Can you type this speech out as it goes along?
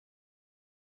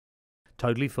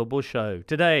Totally Football Show.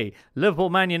 Today, Liverpool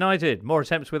Man United. More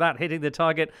attempts without hitting the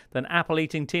target than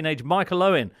apple-eating teenage Michael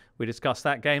Owen. We discussed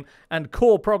that game. And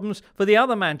core problems for the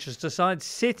other Manchester side,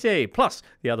 City. Plus,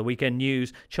 the other weekend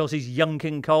news, Chelsea's young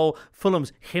King Cole,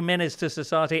 Fulham's Jimenez to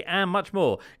Society, and much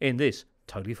more in this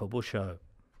Totally Football Show.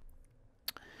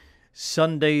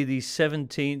 Sunday, the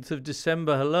 17th of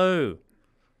December. Hello.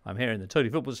 I'm here in the Totally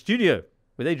Football studio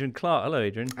with Adrian Clarke. Hello,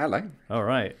 Adrian. Hello. All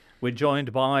right. We're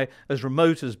joined by, as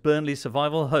remote as Burnley's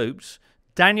survival hopes,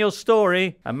 Daniel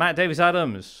Storey and Matt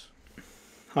Davies-Adams.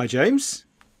 Hi, James.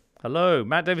 Hello,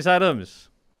 Matt Davies-Adams.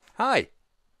 Hi.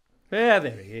 Yeah,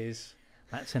 there he is.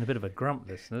 Matt's in a bit of a grump,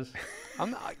 listeners.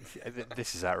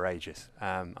 This is outrageous.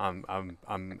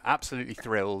 I'm absolutely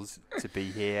thrilled to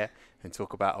be here and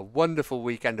talk about a wonderful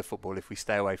weekend of football if we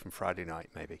stay away from Friday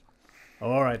night, maybe.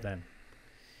 All right, then.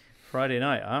 Friday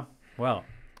night, huh? Well,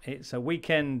 it's a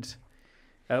weekend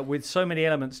with so many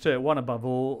elements to it. One above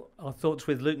all, our thoughts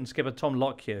with Luton skipper Tom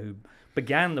Lockyer, who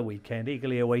began the weekend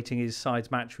eagerly awaiting his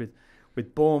side's match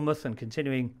with Bournemouth and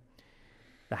continuing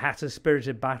the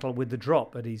Hatter-spirited battle with the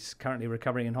drop, but he's currently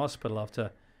recovering in hospital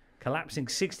after collapsing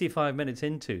 65 minutes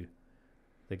into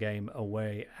the game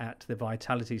away at the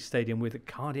Vitality Stadium with a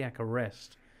cardiac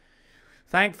arrest.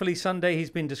 Thankfully, Sunday he's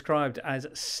been described as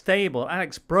stable.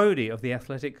 Alex Brodie of The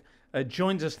Athletic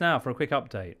joins us now for a quick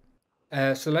update.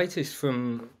 So the latest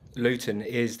from Luton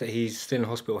is that he's still in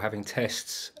hospital having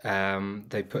tests.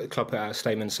 The club put out a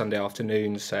statement Sunday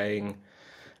afternoon saying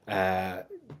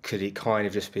could he kind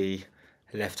of just be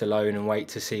left alone and wait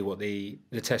to see what the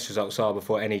test results are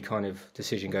before any kind of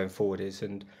decision going forward is.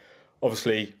 And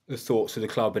obviously the thoughts of the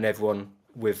club and everyone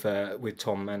with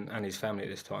Tom and his family at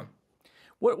this time.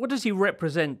 What does he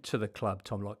represent to the club,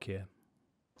 Tom Lockyer?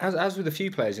 As with a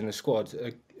few players in the squad,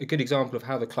 a good example of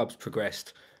how the club's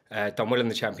progressed, done well in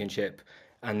the Championship,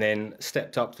 and then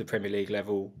stepped up to the Premier League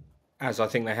level, as I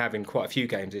think they have in quite a few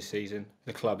games this season,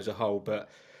 the club as a whole. But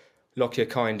Lockyer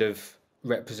kind of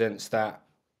represents that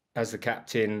as the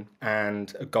captain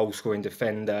and a goal-scoring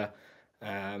defender.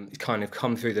 He's kind of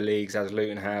come through the leagues as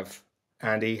Luton have,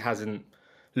 and he hasn't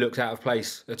looked out of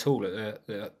place at all at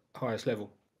the highest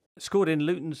level. Scored in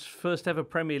Luton's first ever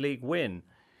Premier League win.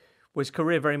 Was his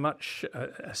career very much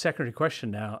a secondary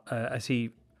question now as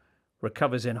he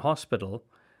recovers in hospital?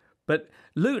 But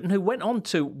Luton, who went on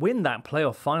to win that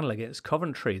playoff final against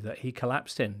Coventry that he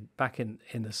collapsed in back in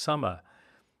the summer,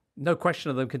 no question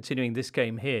of them continuing this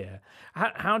game here.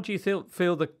 How do you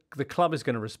feel the club is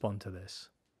going to respond to this?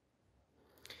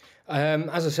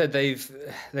 As I said, they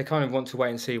kind of want to wait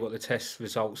and see what the test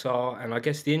results are, and I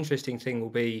guess the interesting thing will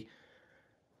be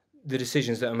the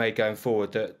decisions that are made going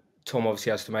forward that Tom obviously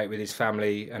has to make with his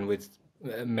family and with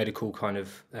medical kind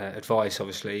of advice,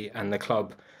 obviously, and the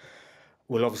club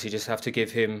will obviously just have to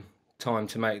give him time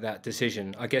to make that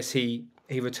decision. I guess he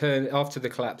returned after the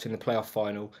collapse in the playoff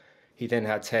final. He then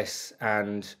had tests,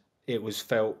 and it was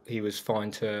felt he was fine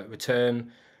to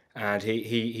return, and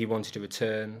he wanted to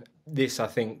return. This, I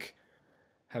think,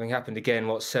 having happened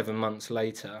again, 7 months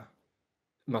later,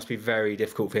 must be very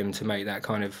difficult for him to make that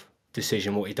kind of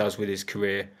decision, what he does with his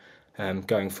career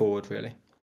going forward, really.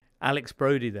 Alex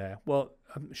Brodie there. Well,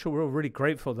 I'm sure we're all really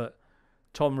grateful that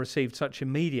Tom received such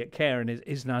immediate care and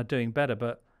is now doing better.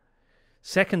 But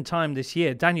second time this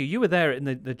year, Daniel, you were there in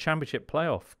the Championship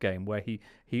playoff game where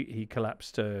he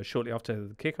collapsed shortly after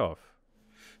the kickoff.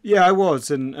 Yeah, I was,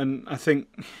 and I think,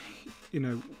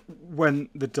 when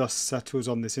the dust settles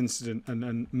on this incident,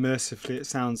 and mercifully it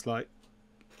sounds like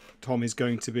Tom is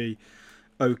going to be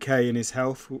okay in his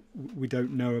health. We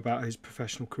don't know about his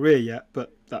professional career yet,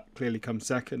 but that clearly comes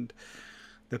second.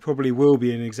 There probably will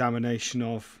be an examination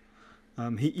of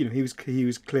he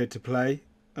was cleared to play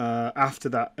after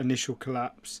that initial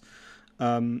collapse.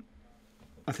 I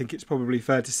think it's probably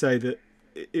fair to say that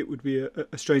it would be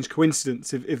a strange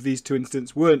coincidence if these two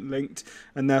incidents weren't linked,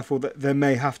 and therefore that there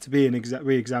may have to be an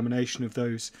re-examination of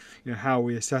those, how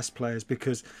we assess players,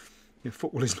 because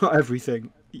football is not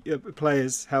everything.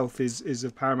 Players' health is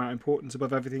of paramount importance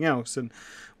above everything else, and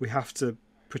we have to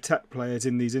protect players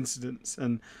in these incidents.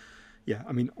 And yeah,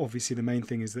 I mean, obviously the main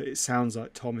thing is that it sounds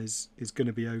like Tom is going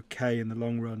to be okay in the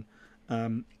long run.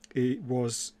 It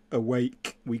was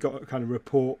awake. We got a kind of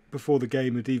report before the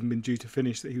game had even been due to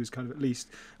finish that he was kind of at least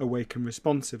awake and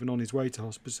responsive and on his way to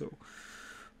hospital.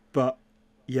 But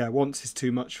yeah, once is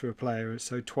too much for a player.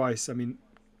 So twice, I mean,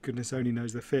 goodness only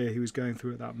knows the fear he was going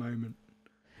through at that moment.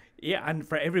 Yeah, and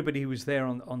for everybody who was there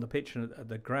on the pitch and at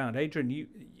the ground, Adrian,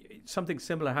 something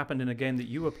similar happened in a game that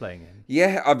you were playing in.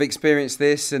 Yeah, I've experienced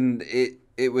this, and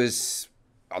it was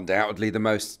undoubtedly the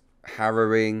most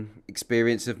harrowing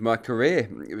experience of my career.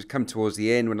 It was come towards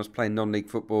the end when I was playing non-league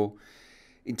football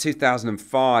in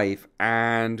 2005,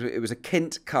 and it was a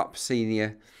Kent Cup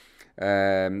senior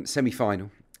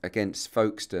semi-final against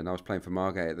Folkestone. I was playing for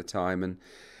Margate at the time, and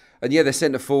yeah, the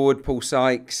centre forward Paul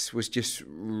Sykes was just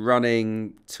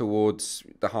running towards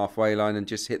the halfway line and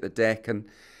just hit the deck, and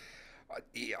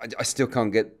I still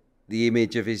can't get the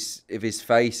image of his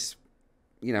face,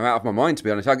 out of my mind, to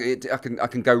be honest. I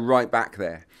can go right back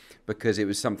there, because it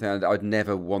was something I'd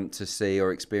never want to see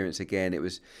or experience again. It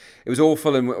was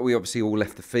awful, and we obviously all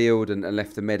left the field and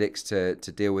left the medics to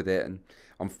deal with it. And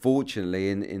unfortunately,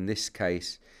 in this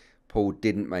case, Paul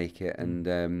didn't make it, and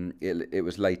it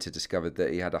was later discovered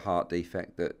that he had a heart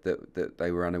defect that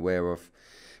they were unaware of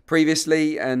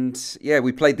previously. And yeah,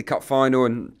 we played the cup final,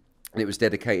 and it was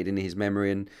dedicated in his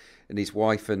memory, and his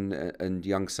wife and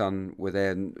young son were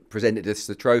there and presented us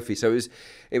the trophy. So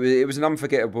it was an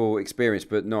unforgettable experience,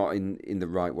 but not in the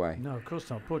right way. No, of course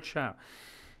not. Poor chap.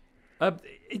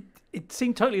 It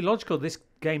seemed totally logical this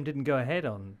game didn't go ahead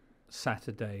on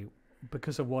Saturday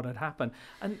because of what had happened.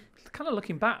 And kind of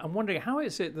looking back, I'm wondering, how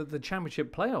is it that the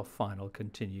Championship playoff final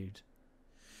continued?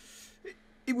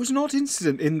 It was an odd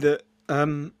incident in that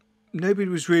nobody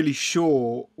was really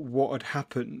sure what had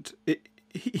happened.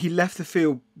 He left the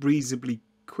field reasonably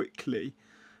quickly.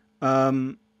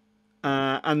 And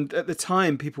at the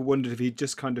time, people wondered if he'd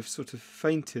just kind of sort of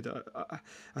fainted.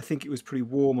 I think it was pretty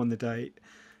warm on the day.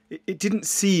 It didn't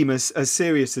seem as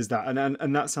serious as that.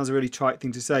 And that sounds a really trite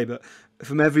thing to say, but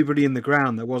from everybody in the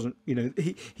ground, there wasn't,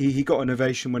 he got an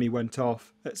ovation when he went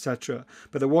off, etc.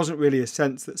 But there wasn't really a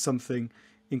sense that something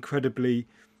incredibly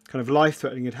kind of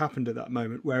life-threatening had happened at that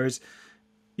moment. Whereas,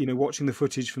 watching the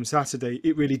footage from Saturday,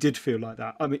 it really did feel like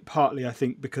that. I mean, partly, I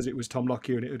think, because it was Tom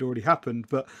Lockyer and it had already happened,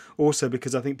 but also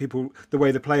because I think the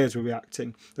way the players were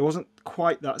reacting, there wasn't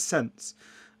quite that sense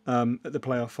at the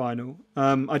playoff final.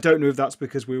 I don't know if that's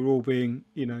because we were all being,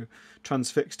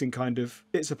 transfixed in kind of,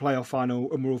 it's a playoff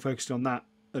final and we're all focused on that.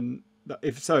 And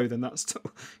if so, then that's,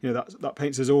 that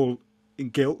paints us all in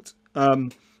guilt.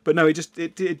 But no,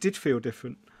 it did feel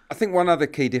different. I think one other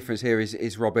key difference here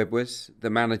is Rob Edwards,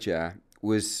 the manager,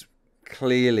 was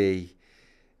clearly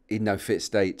in no fit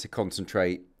state to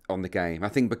concentrate on the game. I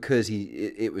think because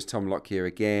it was Tom Lockyer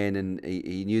again, and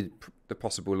he knew the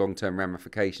possible long-term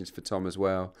ramifications for Tom as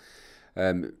well.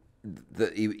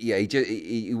 That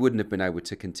he wouldn't have been able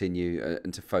to continue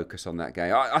and to focus on that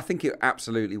game. I think it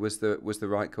absolutely was the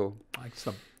right call.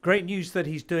 Excellent. Great news that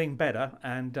he's doing better,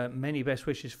 and many best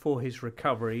wishes for his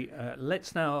recovery.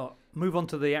 Let's now move on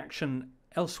to the action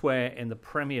elsewhere in the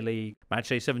Premier League.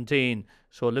 Matchday 17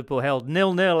 saw Liverpool held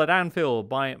 0-0 at Anfield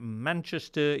by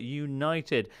Manchester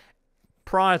United.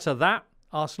 Prior to that,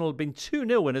 Arsenal had been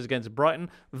 2-0 winners against Brighton.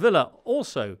 Villa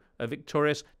also a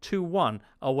victorious 2-1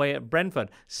 away at Brentford.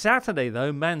 Saturday,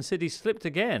 though, Man City slipped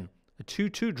again. A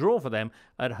 2-2 draw for them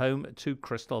at home to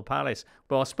Crystal Palace.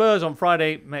 Well, Spurs on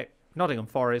Friday met Nottingham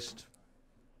Forest,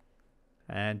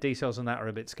 and details on that are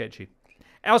a bit sketchy.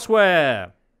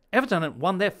 Elsewhere, Everton had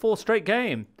won their fourth straight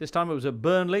game. This time it was at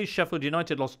Burnley. Sheffield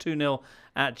United lost 2-0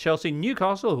 at Chelsea.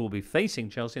 Newcastle, who will be facing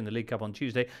Chelsea in the League Cup on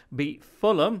Tuesday, beat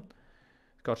Fulham.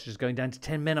 Scottish is going down to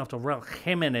 10 men after Raul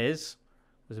Jimenez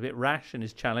was a bit rash in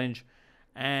his challenge.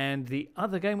 And the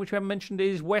other game which we haven't mentioned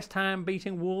is West Ham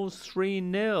beating Wolves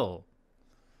 3-0.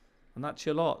 And that's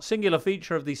your lot. Singular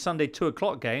feature of the Sunday 2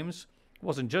 o'clock games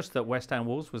wasn't just that West Ham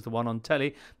Wolves was the one on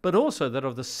telly, but also that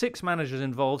of the 6 managers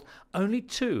involved, only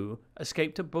 2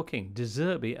 escaped a booking, De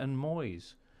Zerbi and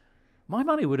Moyes. My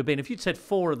money would have been, if you'd said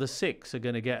 4 of the 6 are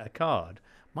going to get a card,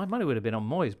 my money would have been on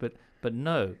Moyes, but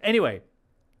no. Anyway,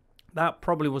 that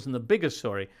probably wasn't the biggest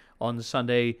story on the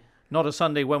Sunday, not a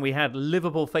Sunday when we had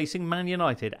Liverpool facing Man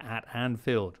United at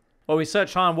Anfield. Well, we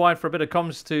searched high and wide for a bit of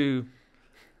comms to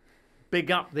big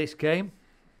up this game.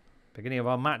 Beginning of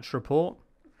our match report.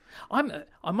 I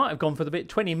might have gone for the bit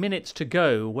 20 minutes to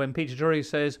go when Peter Drury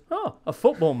says, a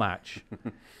football match.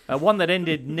 One that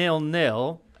ended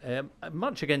 0-0,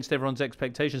 much against everyone's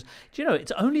expectations. Do you know,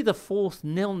 it's only the 4th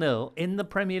 0-0 in the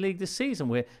Premier League this season.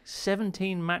 We're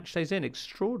 17 match days in.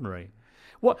 Extraordinary.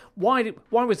 Why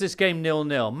was this game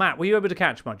 0-0? Matt, were you able to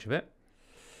catch much of it?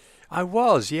 I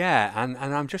was, yeah, and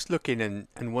I'm just looking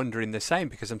and wondering the same,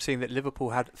 because I'm seeing that Liverpool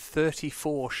had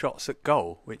 34 shots at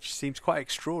goal, which seems quite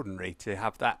extraordinary to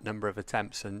have that number of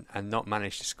attempts and not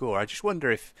manage to score. I just wonder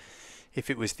if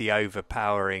it was the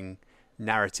overpowering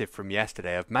narrative from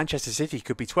yesterday of Manchester City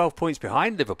could be 12 points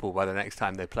behind Liverpool by the next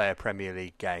time they play a Premier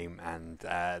League game, and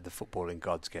the footballing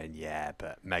gods going, yeah,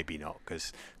 but maybe not,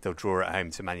 because they'll draw at home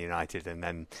to Man United and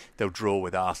then they'll draw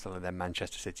with Arsenal, and then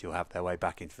Manchester City will have their way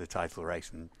back into the title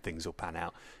race and things will pan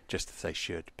out just as they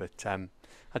should. But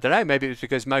I don't know, maybe it was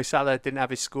because Mo Salah didn't have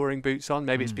his scoring boots on.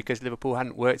 Maybe it's because Liverpool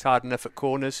hadn't worked hard enough at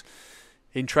corners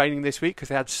in training this week, because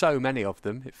they had so many of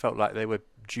them. It felt like they were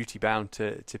duty bound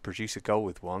to produce a goal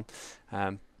with one.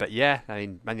 But yeah, I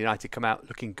mean, Man United come out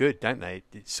looking good, don't they?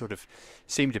 It sort of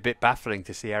seemed a bit baffling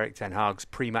to see Erik ten Hag's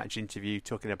pre-match interview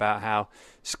talking about how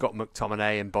Scott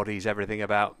McTominay embodies everything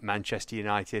about Manchester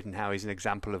United and how he's an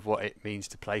example of what it means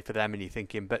to play for them. And you're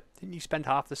thinking, but didn't you spend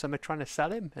half the summer trying to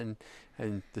sell him?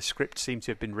 And the script seemed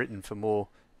to have been written for more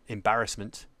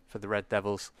embarrassment for the Red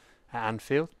Devils at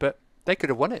Anfield. But they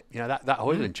could have won it. That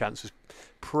Højlund chance was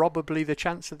probably the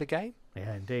chance of the game.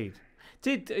 Yeah, indeed.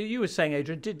 You were saying,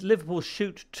 Adrian, did Liverpool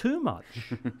shoot too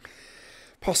much?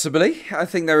 Possibly. I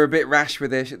think they were a bit rash with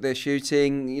their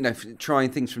shooting, trying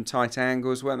things from tight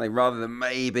angles, weren't they? Rather than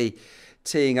maybe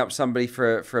teeing up somebody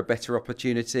for a better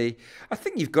opportunity. I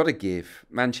think you've got to give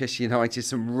Manchester United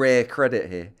some rare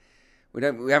credit here.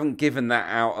 We haven't given that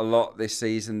out a lot this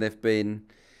season. They've been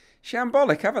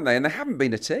shambolic, haven't they? And they haven't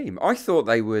been a team. I thought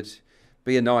they would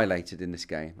be annihilated in this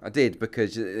game. I did,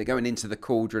 because they're going into the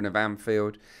cauldron of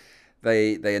Anfield.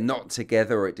 They are not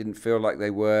together, or it didn't feel like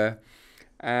they were.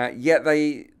 Yet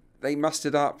they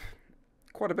mustered up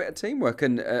quite a bit of teamwork,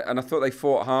 and I thought they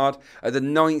fought hard. At the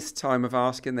 9th time of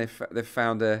asking, they've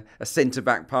found a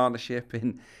centre-back partnership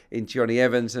in Johnny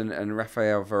Evans and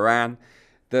Raphael Varane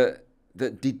that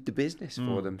did the business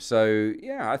for them. So,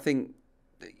 yeah, I think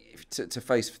to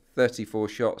face 34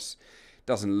 shots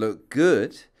doesn't look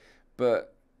good,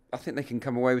 but I think they can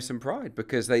come away with some pride,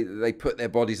 because they put their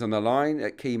bodies on the line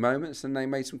at key moments and they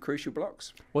made some crucial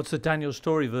blocks. What's the Daniel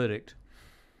Storey verdict?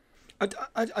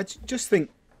 I just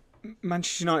think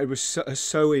Manchester United was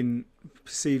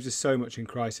perceived as so much in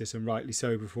crisis, and rightly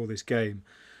so, before this game,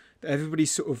 that everybody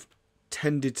sort of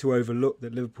tended to overlook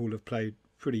that Liverpool have played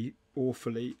pretty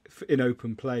awfully in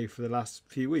open play for the last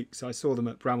few weeks. I saw them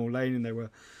at Bramall Lane, and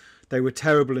they were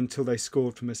terrible until they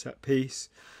scored from a set piece.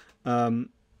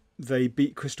 They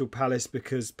beat Crystal Palace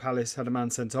because Palace had a man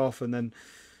sent off, and then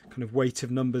kind of weight of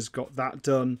numbers got that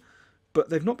done. But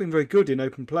they've not been very good in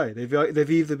open play. They've kind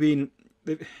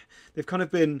of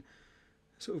been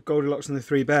sort of Goldilocks and the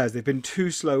Three Bears. They've been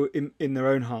too slow in their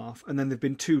own half, and then they've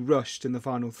been too rushed in the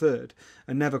final third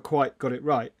and never quite got it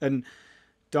right. And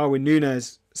Darwin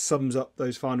Núñez sums up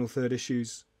those final third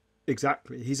issues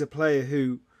exactly. He's a player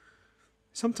who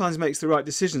sometimes makes the right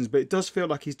decisions, but it does feel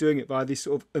like he's doing it by this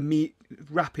sort of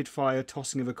rapid-fire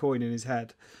tossing of a coin in his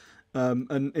head.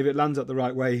 And if it lands up the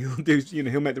right way,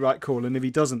 he'll make the right call. And if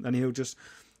he doesn't, then he'll just,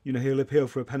 he'll appeal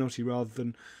for a penalty rather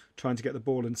than trying to get the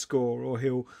ball and score. Or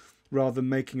rather than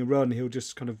making a run, he'll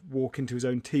just kind of walk into his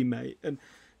own teammate. And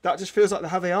that just feels like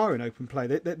how they are in open play.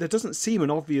 There doesn't seem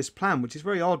an obvious plan, which is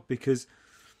very odd, because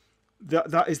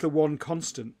that is the one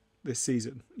constant this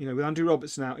season. With Andrew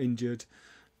Robertson out injured,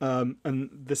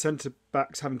 and the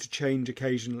centre-backs having to change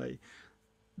occasionally,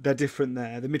 they're different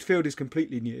there. The midfield is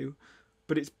completely new,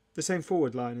 but it's the same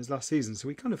forward line as last season. So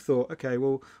we kind of thought, okay,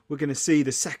 well, we're going to see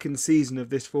the second season of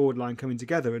this forward line coming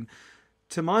together. And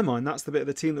to my mind, that's the bit of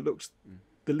the team that looks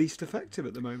the least effective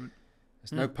at the moment.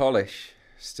 There's no polish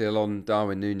still on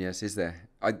Darwin Núñez, is there?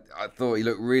 I thought he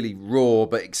looked really raw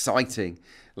but exciting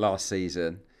last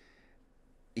season.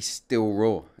 He's still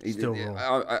raw.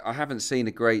 I haven't seen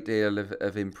a great deal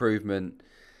of improvement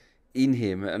in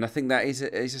him, and I think that is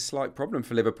a slight problem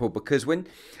for Liverpool, because when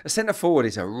a centre forward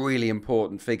is a really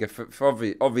important figure for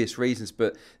obvious reasons,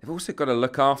 but they've also got to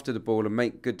look after the ball and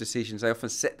make good decisions. They often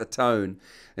set the tone,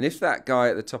 and if that guy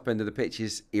at the top end of the pitch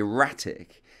is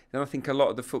erratic, then I think a lot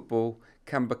of the football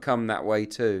can become that way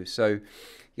too. So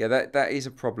yeah, that is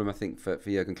a problem, I think, for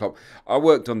Jurgen Klopp. I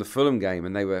worked on the Fulham game,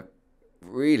 and they were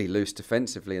really loose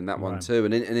defensively in that one too,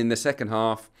 and in the second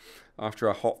half, after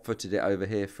I hot-footed it over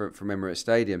here from Emirates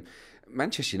Stadium,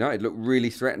 Manchester United looked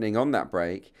really threatening on that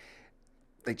break.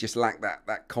 They just lacked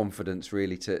that confidence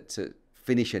really to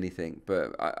finish anything.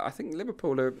 But I think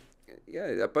Liverpool are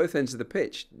at both ends of the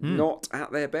pitch, not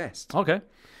at their best. Okay.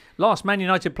 Last Man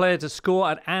United player to score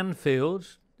at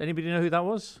Anfield. Anybody know who that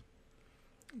was?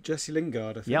 Jesse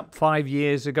Lingard, I think. Yep, 5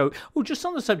 years ago. Oh, just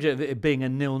on the subject of it being a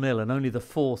 0-0 and only the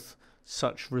fourth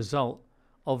such result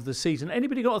of the season.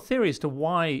 Anybody got a theory as to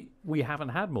why we haven't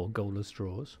had more goalless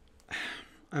draws?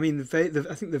 I mean, I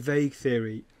think the vague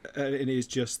theory, and it is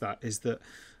just that, is that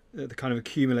the kind of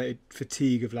accumulated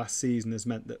fatigue of last season has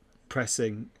meant that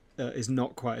pressing is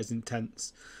not quite as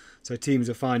intense. So teams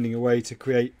are finding a way to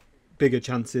create bigger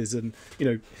chances, and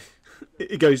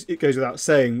it goes without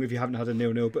saying if you haven't had a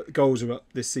 0-0, but goals are up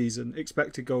this season.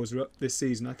 Expected goals are up this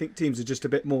season. I think teams are just a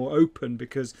bit more open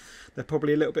because they're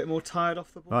probably a little bit more tired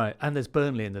off the ball. Right, and there's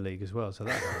Burnley in the league as well, so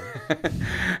that's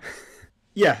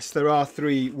yes, there are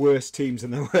 3 worse teams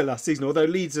than there were last season. Although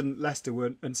Leeds and Leicester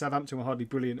weren't, and Southampton were hardly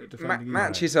brilliant at defending.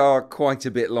 Matches are quite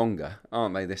a bit longer,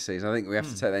 aren't they, this season? I think we have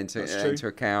to take that into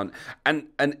account.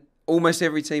 And almost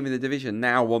every team in the division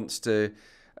now wants to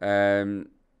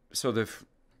sort of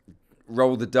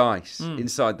roll the dice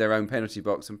inside their own penalty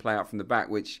box and play out from the back,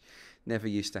 which never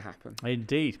used to happen.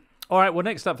 Indeed. All right, well,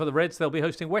 next up for the Reds, they'll be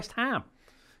hosting West Ham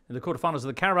in the quarterfinals of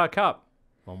the Carabao Cup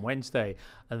on Wednesday.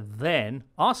 And then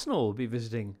Arsenal will be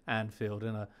visiting Anfield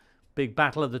in a big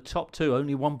battle of the top 2.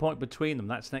 Only 1 point between them.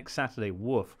 That's next Saturday.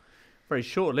 Woof. Very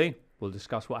shortly, we'll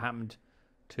discuss what happened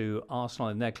to Arsenal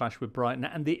in their clash with Brighton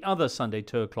and the other Sunday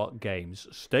 2 o'clock games.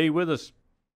 Stay with us.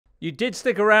 You did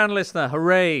stick around, listener.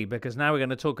 Hooray, because now we're going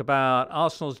to talk about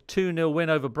Arsenal's 2-0 win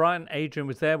over Brighton. Adrian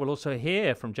was there. We'll also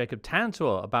hear from Jacob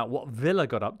Tantor about what Villa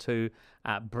got up to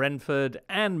at Brentford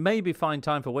and maybe find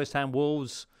time for West Ham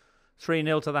Wolves.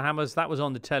 3-0 to the Hammers. That was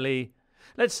on the telly.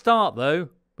 Let's start, though,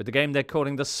 with the game they're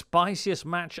calling the spiciest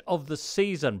match of the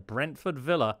season,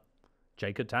 Brentford-Villa.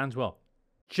 Jacob Tanswell.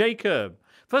 Jacob,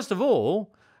 first of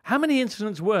all, how many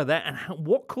incidents were there and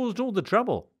what caused all the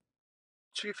trouble?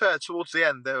 To be fair, towards the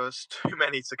end, there was too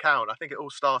many to count. I think it all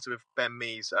started with Ben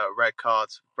Mee's red card.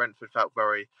 Brentford felt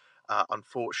very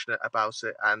unfortunate about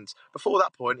it. And before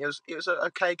that point, it was an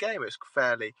okay game. It was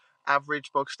fairly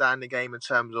average, bog-standing game in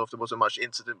terms of there wasn't much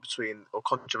incident between or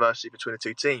controversy between the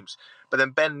two teams. But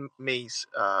then Ben Mee's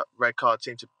red card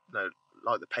seemed to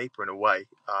like the paper in a way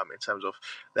in terms of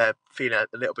they're feeling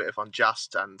a little bit of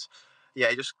unjust. And yeah,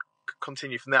 it just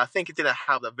continued from there. I think it didn't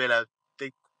help that Villa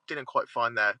didn't quite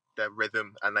find their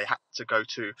rhythm, and they had to go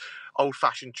to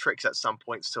old-fashioned tricks at some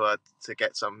points to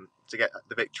get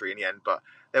the victory in the end. But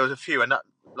there was a few, and that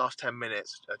last 10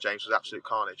 minutes, James, was absolute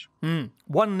carnage.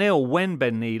 1-0 when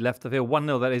Ben Mee left the field.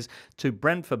 1-0 that is to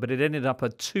Brentford, but it ended up a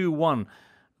 2-1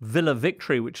 Villa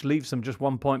victory, which leaves them just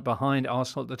 1 point behind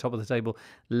Arsenal at the top of the table,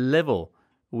 level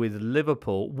with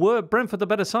Liverpool. Were Brentford the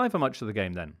better side for much of the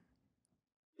game then?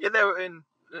 Yeah,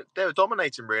 they were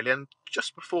dominating, really, and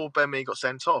just before Ben Mee got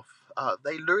sent off,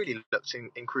 they really looked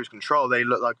in cruise control. They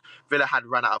looked like Villa had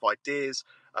run out of ideas.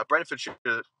 Brentford should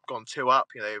have gone 2 up.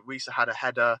 Reece had a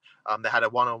header. They had a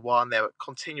 1-on-1. They were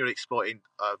continually exploiting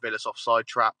Villa's offside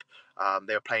trap.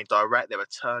 They were playing direct. They were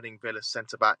turning Villa's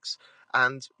centre-backs.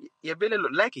 And yeah, Villa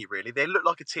looked leggy, really. They looked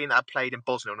like a team that had played in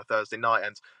Bosnia on a Thursday night,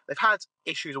 and they've had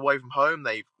issues away from home.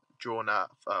 They've drawn at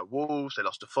Wolves, they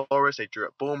lost to Forest, they drew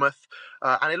at Bournemouth,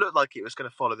 and it looked like it was going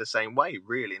to follow the same way,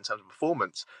 really, in terms of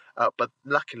performance. But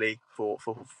luckily for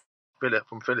Villa,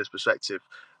 from Villa's perspective,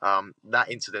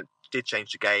 that incident did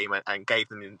change the game and gave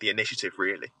them the initiative,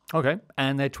 really. Okay,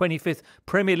 and their 25th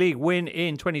Premier League win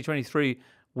in 2023,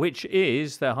 which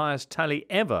is their highest tally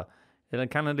ever in a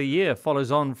calendar year,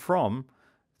 follows on from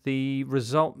the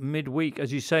result midweek,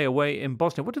 as you say, away in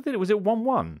Bosnia. What did they do? Was it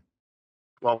 1-1?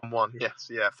 1-1, yes,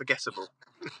 yeah, forgettable.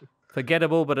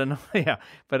 Forgettable, but enough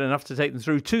to take them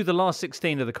through to the last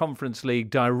 16 of the Conference League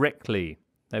directly.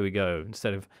 There we go,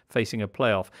 instead of facing a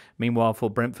playoff. Meanwhile, for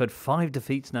Brentford, 5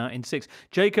 defeats now in 6.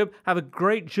 Jacob, have a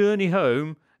great journey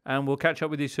home, and we'll catch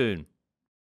up with you soon.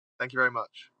 Thank you very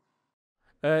much.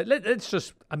 Let's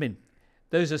just,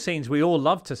 those are scenes we all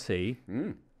love to see.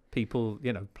 People,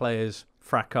 players,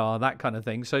 fracas, that kind of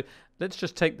thing. So let's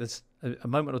just take this a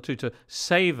moment or two to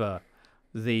savour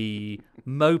the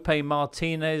Mope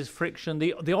Martinez friction,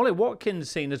 the Ollie Watkins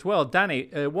scene as well. Danny,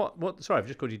 sorry, I've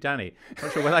just called you Danny.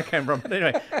 Not sure where that came from. But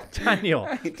anyway, Daniel.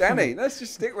 Hey, Danny, let's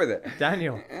just stick with it.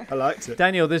 Daniel. I liked it.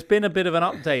 Daniel, there's been a bit of an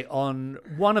update on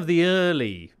one of the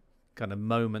early kind of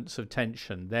moments of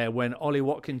tension there when Ollie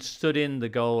Watkins stood in the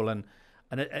goal and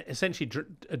essentially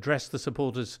addressed the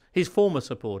supporters, his former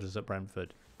supporters at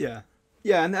Brentford. Yeah.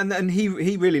 Yeah, and he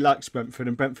really likes Brentford,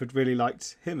 and Brentford really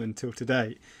liked him until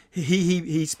today.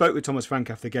 He spoke with Thomas Frank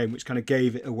after the game, which kind of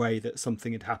gave it away that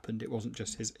something had happened. It wasn't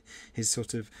just his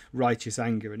sort of righteous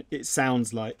anger, and it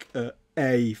sounds like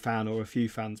a fan or a few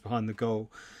fans behind the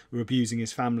goal were abusing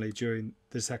his family during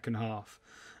the second half.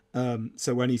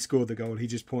 So when he scored the goal, he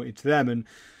just pointed to them. And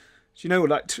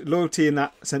like loyalty in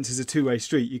that sense is a two-way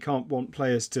street. You can't want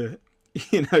players to,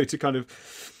 to kind of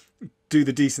do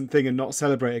the decent thing and not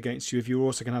celebrate against you if you're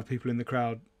also going to have people in the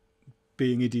crowd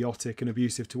being idiotic and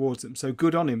abusive towards them. So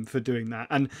good on him for doing that.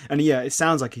 And yeah, it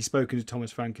sounds like he's spoken to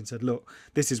Thomas Frank and said, look,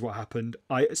 this is what happened.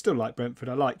 I still like Brentford.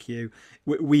 I like you.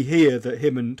 We hear that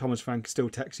him and Thomas Frank still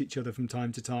text each other from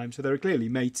time to time. So they're clearly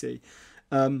matey.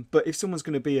 But if someone's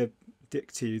going to be a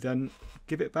dick to you, then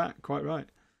give it back. Quite right.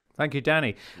 Thank you,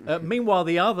 Danny. Meanwhile,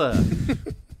 the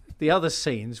other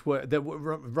scenes were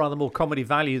rather more comedy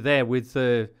value there with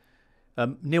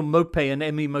Neil Mope and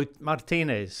Emi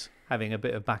Martinez having a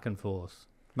bit of back and forth.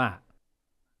 Matt?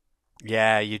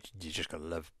 Yeah, you just got to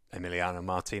love Emiliano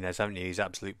Martinez, haven't you? He's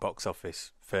absolute box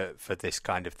office for this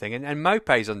kind of thing. And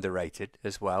Mope's underrated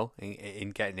as well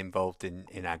in getting involved in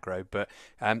aggro. But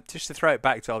just to throw it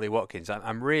back to Ollie Watkins,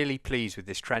 I'm really pleased with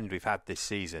this trend we've had this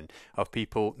season of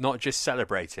people not just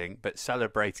celebrating, but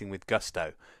celebrating with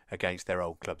gusto against their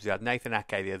old clubs. We had Nathan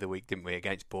Ake the other week, didn't we,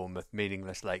 against Bournemouth,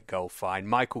 meaningless late goal, fine.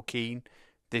 Michael Keane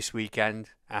this weekend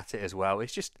at it as well.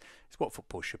 It's what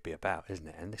football should be about, isn't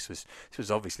it? And this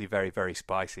was obviously very, very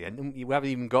spicy. And you haven't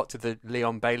even got to the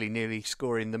Leon Bailey nearly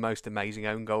scoring the most amazing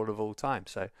own goal of all time.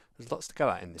 So there's lots to go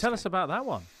at in this. Tell us about that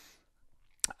one.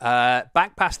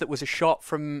 Back pass that was a shot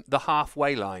from the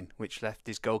halfway line, which left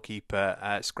his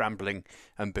goalkeeper scrambling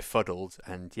and befuddled.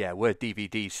 And yeah, were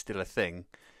DVDs still a thing,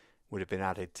 would have been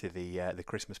added to the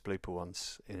Christmas blooper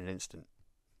ones in an instant.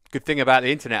 Good thing about the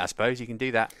internet, I suppose. You can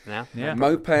do that now. Yeah.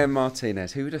 Mope and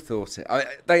Martinez. Who would have thought it?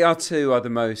 They are two of the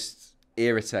most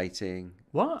irritating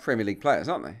Premier League players,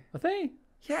 aren't they? Are they?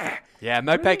 Yeah. Yeah,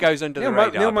 Mope goes under the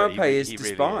radar. Neil Mope is he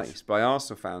despised really is. by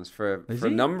Arsenal fans for a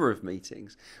number of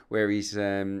meetings where he's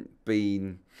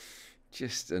been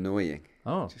just annoying.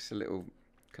 Oh. Just a little,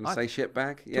 can I say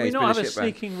shitbag? Do Yeah, we he's not been have a shitbag.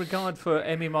 sneaking regard for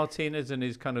Emi Martinez and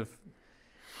his kind of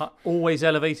always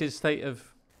elevated state of...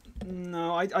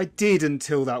 No, I did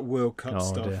until that World Cup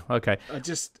stuff. Dear. Okay. I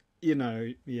just,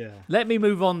 yeah. Let me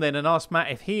move on then and ask Matt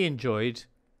if he enjoyed,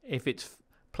 if it's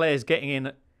players getting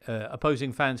in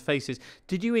opposing fans' faces.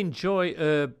 Did you enjoy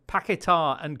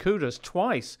Paquetá and Kudus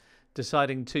twice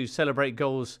deciding to celebrate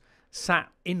goals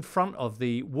sat in front of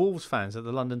the Wolves fans at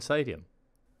the London Stadium?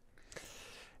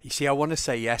 You see, I want to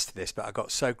say yes to this, but I got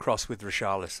so cross with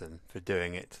Richarlison for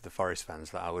doing it to the Forest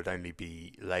fans that I would only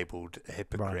be labelled a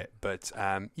hypocrite. Right. But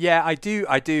yeah, I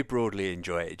do broadly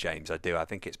enjoy it, James. I do. I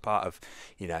think it's part of,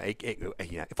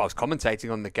 if I was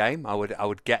commentating on the game, I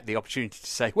would get the opportunity to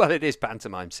say, well, it is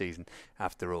pantomime season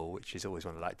after all, which is always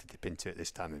one I like to dip into at this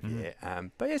time of year.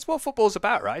 But it's what football's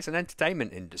about, right? It's an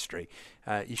entertainment industry.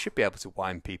 You should be able to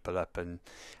wind people up, and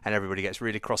everybody gets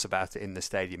really cross about it in the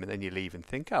stadium, and then you leave and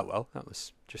think, oh well, that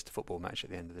was just a football match at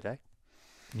the end of the day.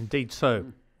 Indeed so.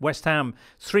 West Ham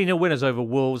 3-0 winners over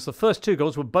Wolves. The first two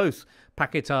goals were both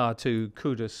Paquetá to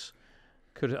Kudus.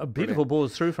 A beautiful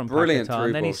balls through from Paquetá,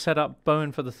 and then he set up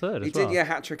Bowen for the third as well. He did,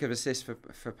 hat-trick of assists for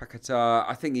Paquetá.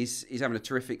 I think he's having a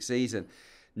terrific season.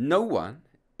 No one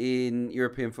in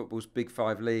European football's Big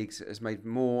Five leagues has made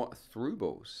more through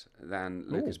balls than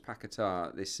Lucas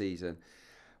Paquetá this season,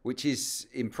 which is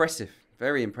impressive,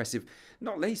 very impressive.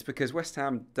 Not least because West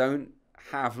Ham don't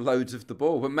have loads of the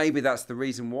ball, but maybe that's the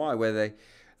reason why, where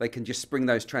they can just spring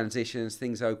those transitions,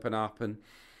 things open up, and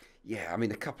yeah, I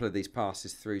mean, a couple of these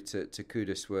passes through to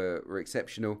Kudus were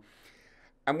exceptional.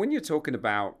 And when you're talking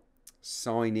about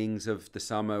signings of the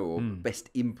summer or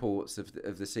best imports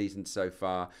of the season so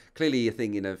far, clearly you're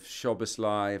thinking of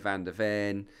Szoboszlai, Van der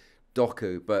Ven,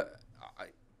 Doku, but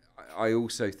I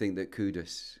also think that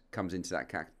Kudus comes into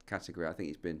that category. I think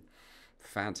he's been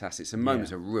fantastic. Some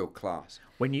moments of real class.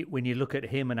 When you look at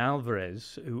him and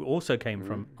Alvarez, who also came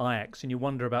from Ajax, and you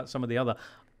wonder about some of the other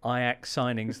Ajax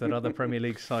signings that other Premier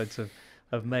League sides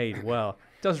have made, well,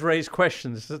 it does raise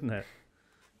questions, doesn't it?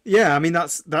 Yeah, I mean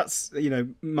that's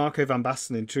Marco van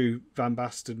Basten in true Van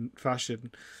Basten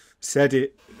fashion said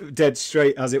it dead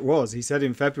straight as it was. He said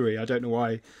in February, I don't know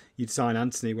why you'd sign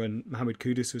Anthony when Mohamed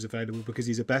Kudus was available, because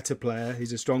he's a better player,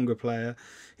 he's a stronger player,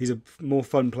 he's a more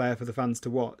fun player for the fans to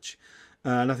watch.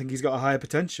 And I think he's got a higher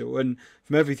potential. And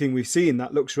from everything we've seen,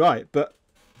 that looks right. But,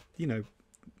 Manchester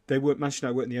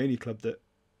United weren't the only club that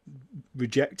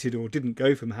rejected or didn't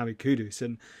go for Mohamed Kudus.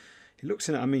 And he looks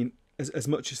in it, I mean, as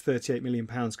much as £38 million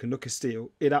can look a steal,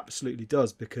 it absolutely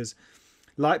does. Because,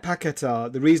 like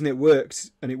Paquetá, the reason it works,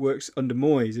 and it works under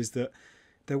Moyes, is that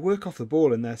their work off the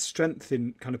ball and their strength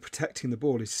in kind of protecting the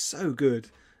ball is so good,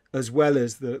 as well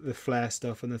as the flair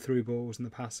stuff and the through balls and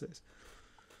the passes.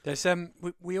 There's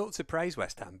we ought to praise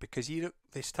West Ham, because you look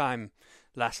this time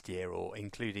last year, or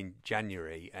including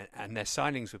January, and their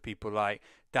signings were people like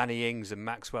Danny Ings and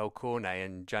Maxwell Cornet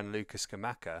and Gianluca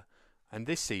Scamacca, and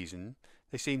this season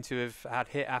they seem to have had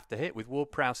hit after hit with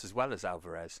Ward-Prowse as well as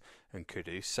Alvarez and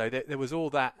Kudus. So there was all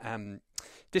that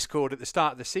discord at the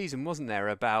start of the season, wasn't there,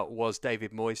 about was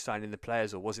David Moyes signing the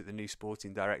players, or was it the new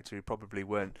sporting director who probably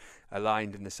weren't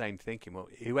aligned in the same thinking? Well,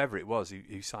 whoever it was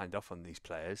who signed off on these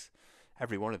players,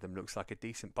 every one of them looks like a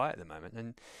decent buy at the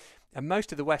moment. And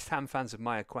most of the West Ham fans of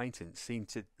my acquaintance seem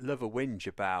to love a whinge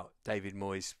about David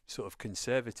Moyes' sort of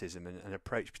conservatism and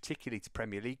approach, particularly to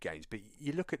Premier League games. But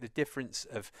you look at the difference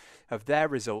of their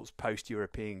results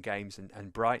post-European games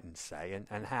and Brighton, say,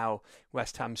 and how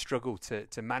West Ham struggled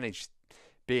to manage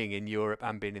being in Europe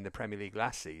and being in the Premier League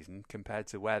last season compared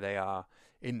to where they are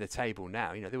in the table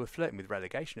now. You know, they were flirting with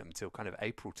relegation up until kind of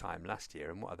April time last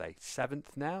year, and what are they,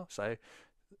 7th now? So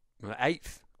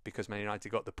 8th, because Man United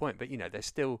got the point. But, you know,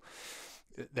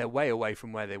 they're way away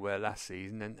from where they were last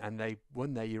season, and they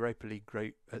won their Europa League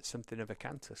group at something of a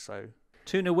canter. So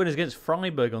 2-0 winners against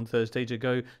Freiburg on Thursday to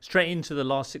go straight into the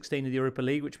last 16 of the Europa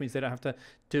League, which means they don't have to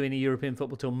do any European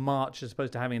football till March, as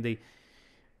opposed to having the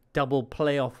double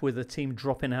playoff with a team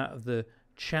dropping out of the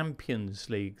Champions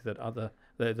League that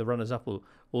the runners-up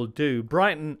will do.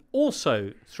 Brighton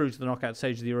also through to the knockout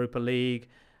stage of the Europa League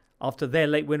after their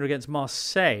late winner against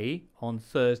Marseille on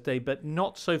Thursday, but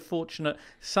not so fortunate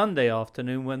Sunday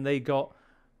afternoon when they got,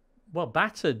 well,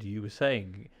 battered, you were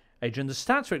saying, Adrian. The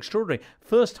stats are extraordinary.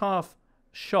 First half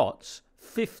shots,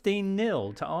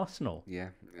 15-0 to Arsenal. Yeah,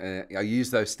 I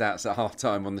used those stats at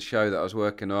half-time on the show that I was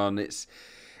working on.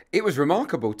 It was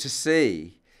remarkable to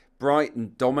see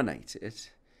Brighton dominated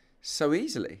so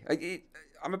easily.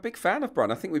 I'm a big fan of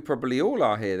Brighton. I think we probably all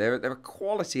are here. They're a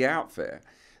quality outfit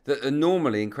that are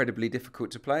normally incredibly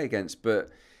difficult to play against. But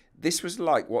this was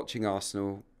like watching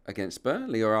Arsenal against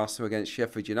Burnley or Arsenal against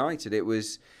Sheffield United. It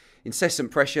was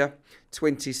incessant pressure,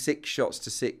 26 shots to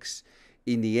 6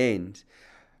 in the end.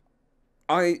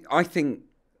 I think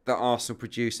that Arsenal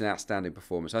produced an outstanding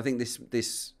performance. I think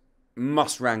this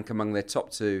must rank among their top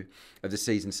 2 of the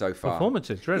season so far.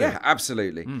 Performances, really? Yeah,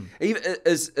 absolutely. Even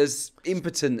as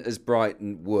impotent as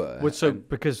Brighton were.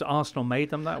 Because Arsenal made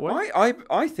them that way?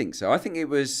 I think so. I think it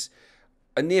was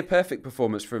a near perfect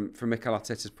performance from Mikel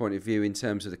Arteta's point of view in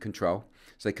terms of the control.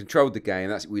 So they controlled the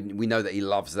game. We know that he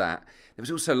loves that. There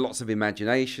was also lots of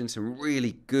imagination, some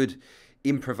really good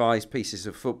improvised pieces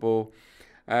of football.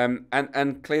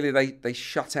 And clearly they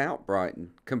shut out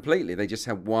Brighton completely. They just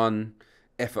had one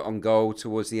effort on goal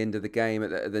towards the end of the game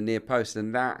at the near post,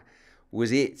 and that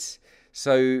was it.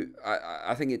 So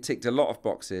I think it ticked a lot of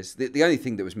boxes. The only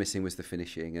thing that was missing was the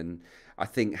finishing, and I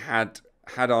think had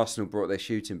Arsenal brought their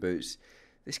shooting boots,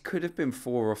 this could have been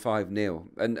 4 or 5-0,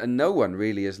 and no one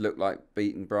really has looked like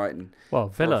beating Brighton. Well,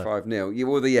 Villa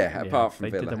 4-5-0. Apart from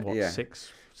they Villa, did them, what, yeah.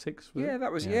 6? Yeah,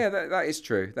 that was that is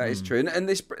true. That is true. And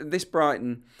this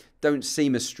Brighton don't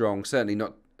seem as strong, certainly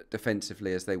not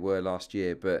defensively as they were last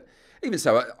year, but even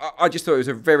so, I just thought it was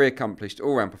a very accomplished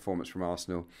all-round performance from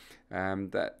Arsenal.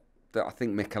 That I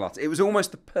think Mikel Arteta, it was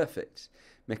almost the perfect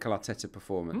Mikel Arteta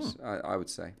performance, I would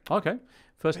say. Okay.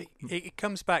 First, it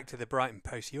comes back to the Brighton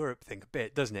post-Europe thing a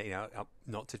bit, doesn't it? You know,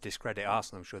 not to discredit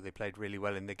Arsenal, I'm sure they played really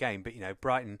well in the game, but you know,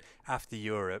 Brighton after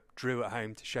Europe drew at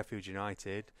home to Sheffield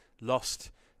United, lost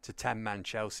to 10-man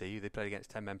Chelsea. They played against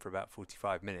 10 men for about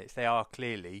 45 minutes. They are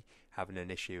clearly having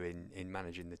an issue in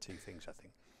managing the two things, I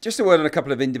think. Just a word on a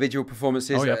couple of individual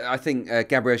performances. Oh, yeah. I think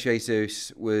Gabriel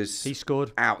Jesus he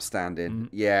scored outstanding.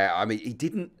 Yeah, I mean, he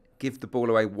didn't give the ball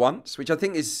away once, which I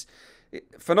think is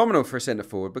phenomenal for a centre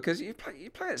forward, because you play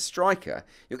at striker,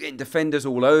 you're getting defenders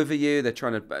all over you. They're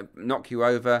trying to knock you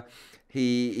over.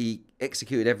 He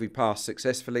executed every pass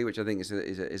successfully, which I think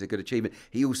is a good achievement.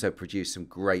 He also produced some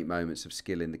great moments of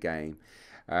skill in the game.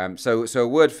 So a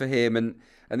word for him,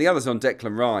 and the others on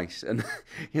Declan Rice. And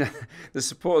you know, the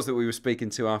supporters that we were speaking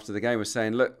to after the game were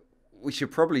saying, look, we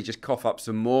should probably just cough up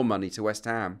some more money to West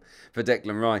Ham for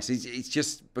Declan Rice. He's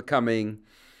just becoming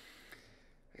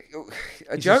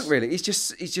a joke, really. He's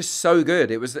just so good.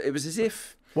 It was as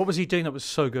if. What was he doing that was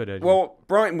so good, Adrian? Well,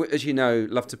 Brighton, as you know,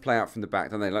 love to play out from the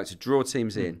back, don't they? They like to draw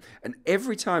teams in. And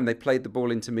every time they played the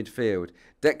ball into midfield,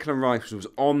 Declan Rice was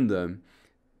on them,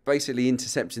 basically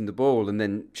intercepting the ball and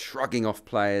then shrugging off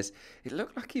players. It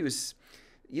looked like he was,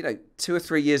 2 or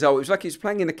 3 years old. It was like he was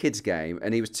playing in a kids' game,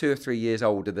 and he was 2 or 3 years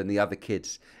older than the other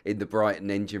kids in the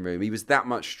Brighton engine room. He was that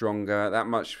much stronger, that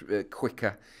much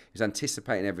quicker. He was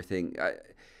anticipating everything.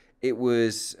 It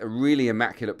was a really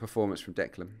immaculate performance from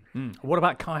Declan. What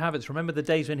about Kai Havertz? Remember the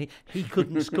days when he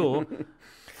couldn't score?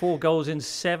 4 goals in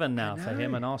 7 now for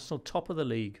him, and Arsenal top of the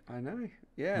league. I know.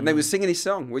 Yeah, and they were singing his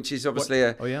song, which is obviously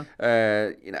it's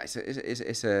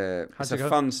a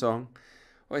fun song.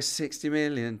 Oh, it's 60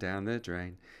 million down the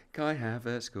drain. Kai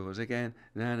Havertz scores again.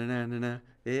 Na na na na na.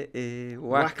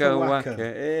 Waka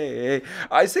waka.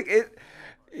 I think it.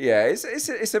 Yeah,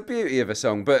 it's a beauty of a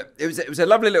song, but it was a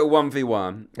lovely little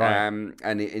 1v1, right.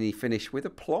 And he finished with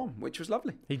aplomb, which was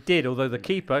lovely. He did, although the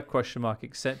keeper,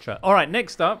 etc. All right,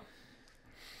 next up,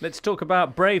 let's talk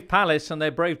about Brave Palace and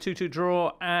their brave 2-2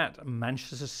 draw at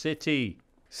Manchester City.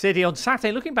 City on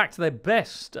Saturday, looking back to their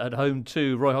best at home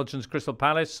to Roy Hodgson's Crystal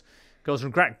Palace. Goals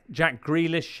from Jack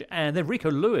Grealish, and then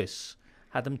Rico Lewis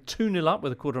had them 2-0 up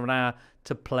with a quarter of an hour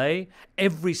to play.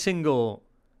 Every single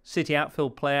City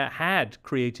outfield player had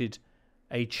created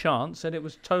a chance, and it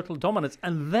was total dominance.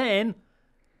 And then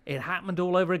it happened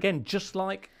all over again, just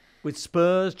like with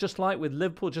Spurs, just like with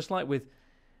Liverpool, just like with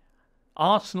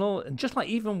Arsenal, and just like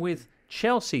even with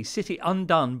Chelsea, City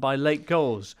undone by late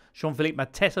goals. Jean-Philippe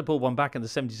Mateta pulled one back in the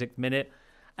 76th minute,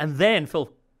 and then Phil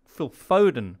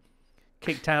Foden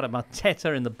kicked out at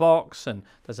Mateta in the box, and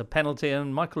there's a penalty,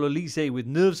 and Michael Olise with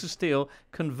nerves of steel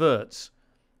converts.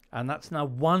 And that's now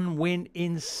 1 win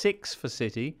in 6 for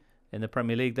City in the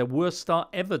Premier League. Their worst start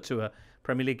ever to a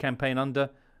Premier League campaign under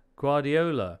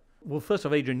Guardiola. Well, first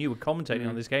off, Adrian, you were commentating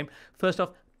on this game. First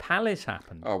off, Palace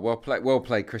happened. Oh, well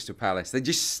played, Crystal Palace. They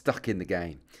just stuck in the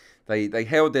game. They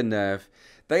held their nerve.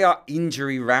 They are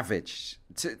injury ravaged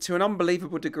to an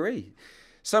unbelievable degree.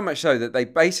 So much so that they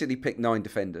basically picked 9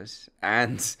 defenders,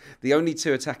 and the only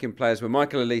 2 attacking players were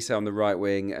Michael Olise on the right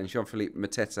wing and Jean-Philippe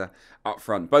Mateta up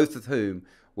front, both of whom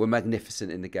were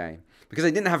magnificent in the game because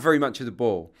they didn't have very much of the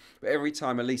ball. But every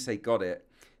time Olise got it,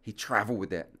 he travelled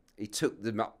with it. He took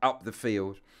them up the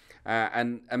field.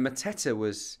 And Mateta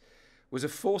was a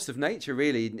force of nature,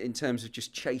 really, in terms of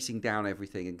just chasing down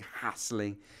everything and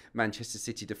hassling Manchester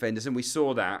City defenders. And we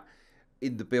saw that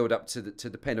in the build-up to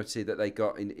the penalty that they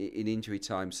got in injury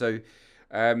time. So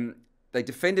they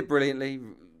defended brilliantly,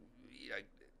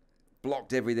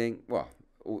 blocked everything, well,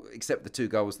 except the 2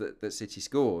 goals that City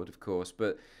scored, of course.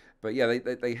 But yeah,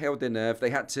 they held their nerve.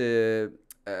 They had to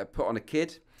put on a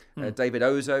kid, David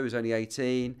Ozo, who's only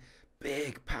 18,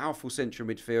 big, powerful central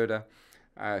midfielder,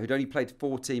 who'd only played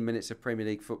 14 minutes of Premier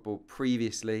League football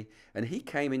previously. And he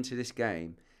came into this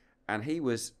game and he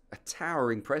was a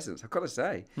towering presence, I've got to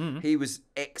say. He was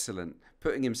excellent,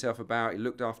 putting himself about. He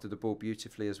looked after the ball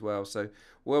beautifully as well. So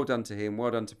well done to him,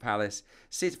 well done to Palace.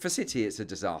 For City, it's a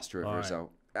disaster of a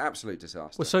result. Absolute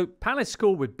disaster. Well, so Palace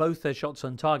scored with both their shots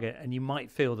on target, and you might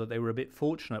feel that they were a bit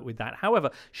fortunate with that. However,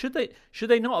 should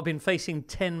they not have been facing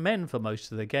 10 men for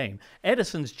most of the game?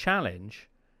 Ederson's challenge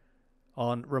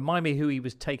on, remind me who he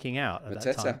was taking out at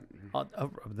that time.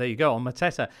 There you go, on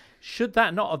Mateta. Should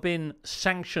that not have been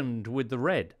sanctioned with the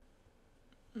red?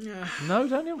 No,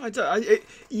 Daniel?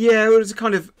 Yeah, it was a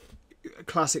kind of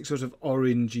classic sort of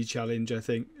orangey challenge, I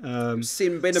think.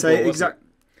 Sin binnable, wasn't it?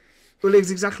 Well, it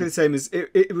was exactly the same as...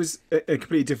 It was a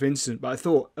completely different incident, but I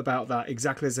thought about that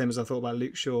exactly the same as I thought about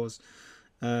Luke Shaw's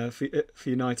for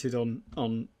United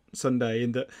on Sunday,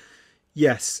 in that,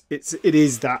 yes, it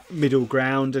is that middle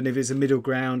ground, and if it's a middle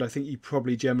ground, I think you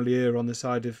probably generally err on the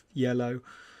side of yellow.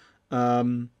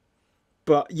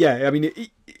 But, yeah, I mean,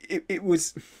 it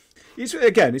was... It's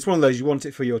one of those, you want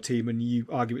it for your team and you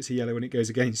argue it's a yellow when it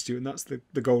goes against you, and that's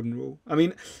the golden rule. I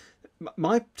mean,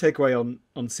 my takeaway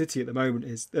on City at the moment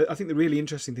is, I think the really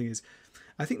interesting thing is,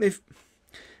 I think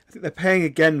they're paying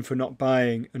again for not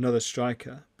buying another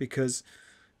striker, because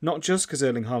not just because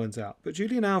Erling Haaland's out, but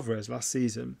Julian Alvarez last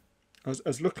season. I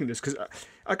was looking at this because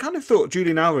I kind of thought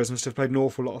Julian Alvarez must have played an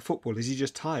awful lot of football. Is he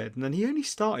just tired? And then he only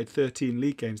started 13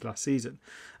 league games last season.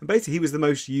 And basically he was the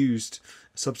most used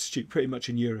substitute pretty much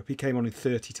in Europe. He came on in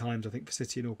 30 times, I think, for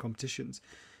City in all competitions.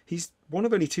 He's one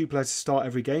of only 2 players to start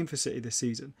every game for City this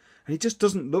season. And he just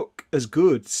doesn't look as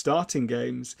good starting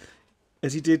games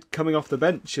as he did coming off the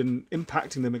bench and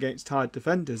impacting them against tired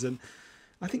defenders. And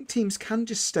I think teams can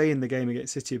just stay in the game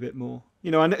against City a bit more. You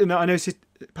know, I know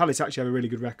Palace actually have a really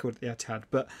good record at the Etihad,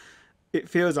 but it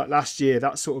feels like last year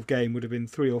that sort of game would have been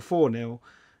 3 or 4-0,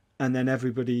 and then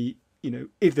everybody, you know,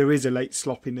 if there is a late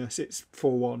sloppiness, it's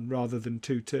 4-1 rather than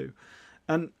 2-2.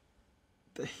 And,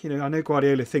 you know, I know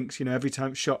Guardiola thinks, you know, every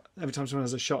time someone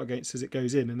has a shot against us, it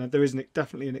goes in, and there is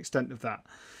definitely an extent of that.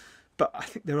 But I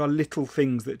think there are little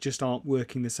things that just aren't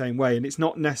working the same way, and it's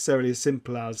not necessarily as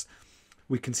simple as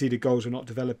we conceded goals, we're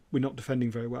not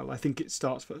defending very well. I think it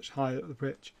starts much higher at the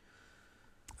pitch.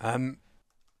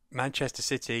 Manchester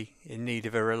City in need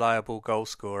of a reliable goal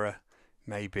scorer,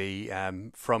 maybe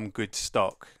from good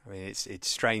stock. I mean, it's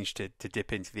strange to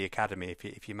dip into the academy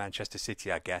if you're Manchester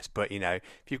City, I guess. But, you know,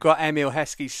 if you've got Emil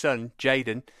Heskey's son,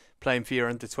 Jayden, playing for your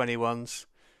under-21s,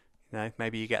 you know,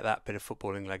 maybe you get that bit of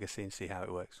footballing legacy and see how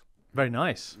it works. Very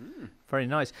nice. Very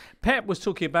nice. Pep was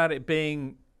talking about it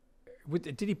being...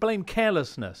 Did he blame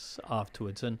carelessness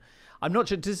afterwards? And I'm not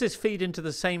sure, does this feed into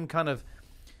the same kind of...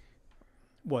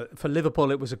 Well, for Liverpool,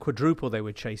 it was a quadruple they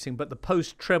were chasing, but the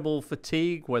post-treble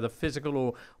fatigue, whether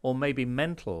physical or maybe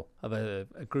mental, of a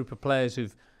group of players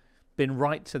who've been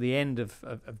right to the end, of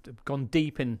gone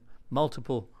deep in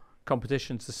multiple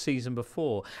competitions the season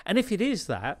before. And if it is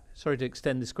that, sorry to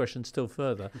extend this question still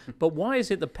further, but why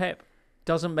is it that Pep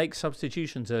doesn't make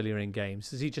substitutions earlier in games?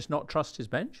 Does he just not trust his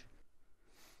bench?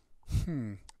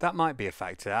 That might be a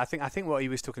factor. I think what he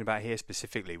was talking about here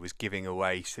specifically was giving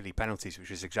away silly penalties,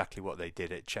 which is exactly what they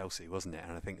did at Chelsea, wasn't it?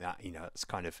 And I think that, you know, it's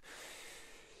kind of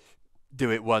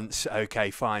do it once,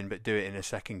 okay, fine, but do it in a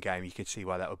second game, you could see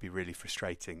why that would be really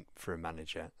frustrating for a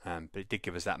manager. But it did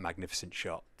give us that magnificent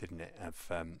shot, didn't it,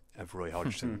 of Roy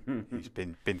Hodgson, who's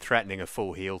been threatening a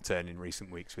full heel turn in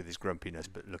recent weeks with his grumpiness,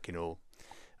 but looking all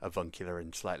avuncular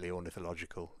and slightly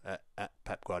ornithological at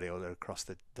Pep Guardiola across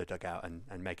the dugout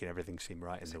and making everything seem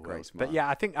right in the world. But yeah,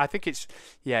 I think it's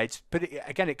but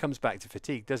again, it comes back to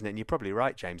fatigue, doesn't it? And you're probably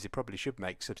right, James. They probably should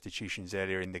make substitutions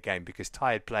earlier in the game because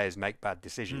tired players make bad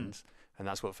decisions, and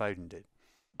that's what Foden did.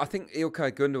 I think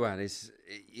Ilkay Gundogan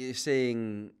you're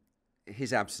seeing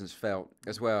his absence felt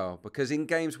as well, because in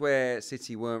games where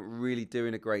City weren't really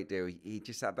doing a great deal, he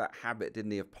just had that habit,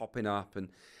 didn't he, of popping up and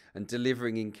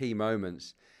delivering in key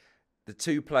moments. The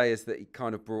two players that he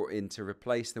kind of brought in to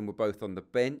replace them were both on the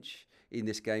bench in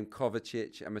this game,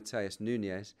 Kovacic and Mateus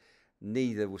Nunes.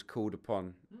 Neither was called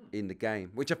upon in the game,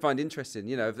 which I find interesting.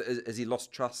 You know, has he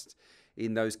lost trust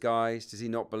in those guys? Does he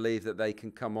not believe that they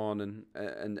can come on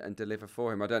and deliver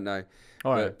for him? I don't know.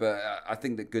 But I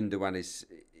think that Gundogan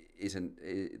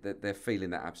that they're feeling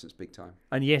that absence big time.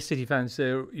 And yes, City fans,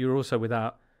 you're also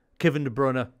without Kevin De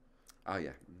Bruyne. Oh,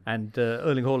 yeah. And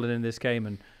Erling Haaland in this game,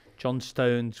 and John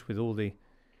Stones with all the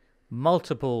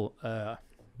multiple all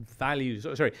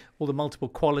the multiple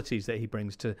qualities that he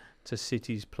brings to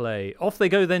City's play. Off they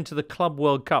go then to the Club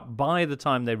World Cup. By the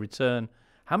time they return,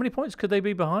 how many points could they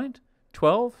be behind?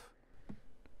 12?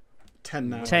 10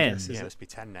 now. 10. Yeah, it must be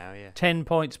 10 now, yeah. 10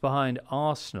 points behind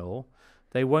Arsenal.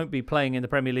 They won't be playing in the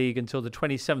Premier League until the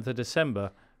 27th of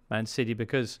December, Man City,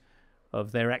 because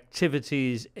of their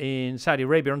activities in Saudi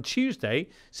Arabia. On Tuesday,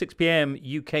 6 p.m.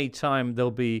 UK time,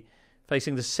 they'll be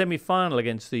facing the semi-final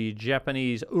against the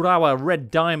Japanese Urawa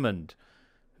Red Diamond,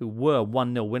 who were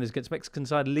 1-0 winners against Mexican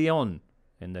side Lyon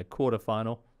in their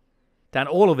quarter-final. Dan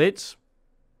Orlovitz,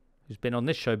 who's been on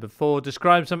this show before,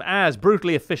 describes them as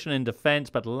brutally efficient in defence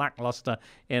but lacklustre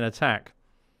in attack.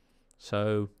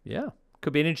 So, yeah,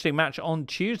 could be an interesting match on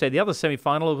Tuesday. The other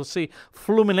semi-final, we'll see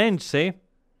Fluminense,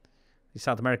 the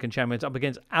South American champions, up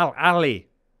against Al Ahly,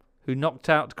 who knocked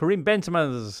out Karim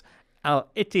Benzema's Al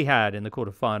Ittihad in the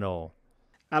quarter-final.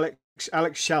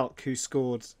 Alex Schalk, who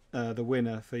scored the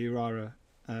winner for Urawa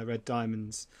Red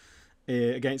Diamonds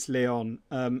against Lyon.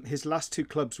 His last two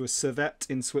clubs were Servette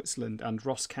in Switzerland and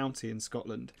Ross County in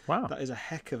Scotland. Wow. That is a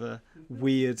heck of a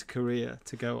weird career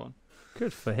to go on.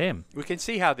 Good for him. We can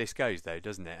see how this goes, though,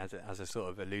 doesn't it? As I sort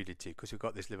of alluded to, because we've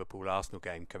got this Liverpool-Arsenal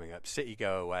game coming up. City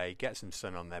go away, get some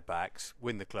sun on their backs,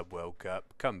 win the Club World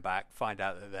Cup, come back, find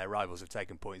out that their rivals have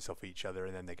taken points off each other,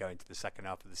 and then they go into the second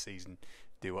half of the season,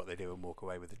 do what they do, and walk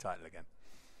away with the title again.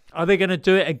 Are they going to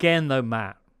do it again, though,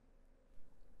 Matt?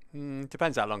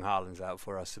 Depends how long Haaland's out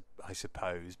for us, I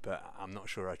suppose, but I'm not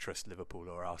sure I trust Liverpool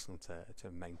or Arsenal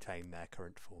to maintain their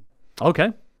current form.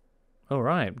 Okay. All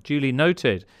right. Duly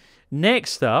noted.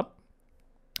 Next up,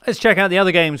 let's check out the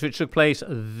other games which took place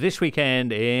this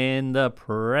weekend in the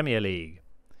Premier League.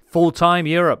 Full-time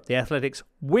Europe, the Athletics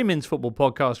Women's Football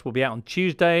Podcast will be out on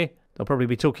Tuesday. They'll probably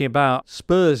be talking about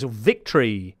Spurs'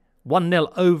 victory,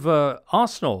 1-0 over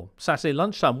Arsenal, Saturday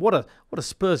lunchtime. What a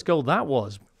Spurs goal that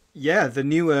was. Yeah, the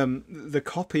new the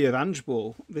copy of Ange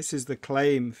Ball. This is the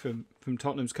claim from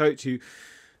Tottenham's coach, who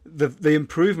the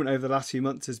improvement over the last few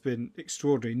months has been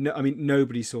extraordinary.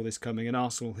 Nobody saw this coming. And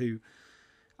Arsenal,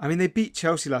 they beat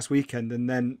Chelsea last weekend, and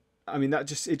then it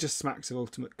just smacks of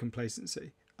ultimate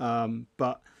complacency.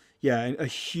 But yeah, a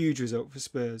huge result for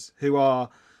Spurs, who are,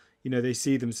 they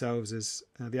see themselves as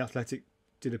the Athletic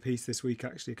did a piece this week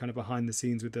actually, kind of behind the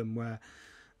scenes with them, where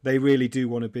they really do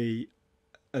want to be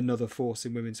another force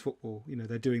in women's football.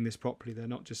 They're doing this properly. They're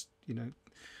not just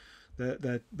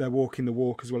they're walking the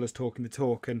walk as well as talking the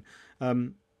talk, and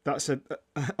that's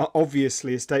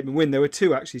obviously a statement win. There were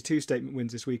two statement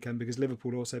wins this weekend, because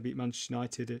Liverpool also beat Manchester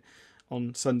United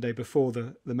on Sunday before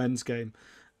the men's game,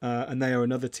 and they are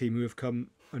another team who have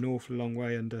come an awful long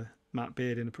way under Matt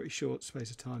Beard in a pretty short space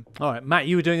of time. All right, Matt,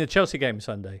 you were doing the Chelsea game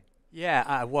Sunday. Yeah,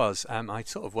 I was. I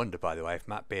sort of wonder, by the way, if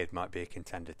Matt Beard might be a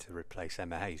contender to replace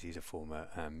Emma Hayes. He's a former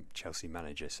Chelsea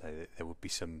manager, so there would be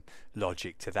some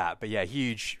logic to that. But yeah,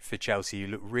 huge for Chelsea. You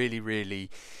look really, really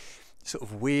sort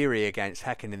of weary against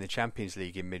Häcken in the Champions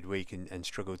League in midweek and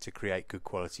struggled to create good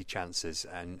quality chances.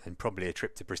 And probably a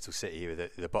trip to Bristol City,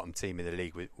 with the bottom team in the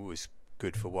league, was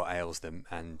good for what ails them.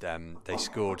 And they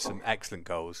scored some excellent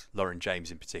goals, Lauren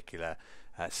James in particular.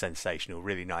 Sensational,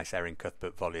 really nice Erin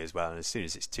Cuthbert volley as well. And as soon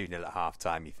as it's 2-0 at half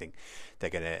time, you think they're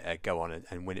going to go on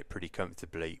and win it pretty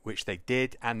comfortably, which they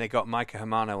did. And they got Maika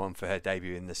Hamano on for her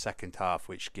debut in the second half,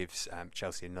 which gives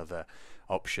Chelsea another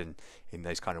option in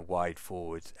those kind of wide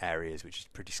forward areas, which is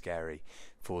pretty scary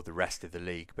for the rest of the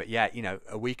league. But yeah,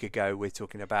 a week ago we're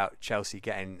talking about Chelsea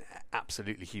getting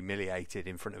absolutely humiliated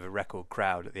in front of a record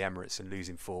crowd at the Emirates and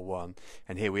losing 4-1,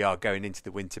 and here we are going into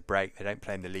the winter break. They don't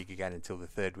play in the league again until the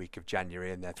third week of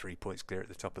January, and they're 3 points clear at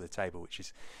the top of the table, which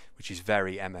is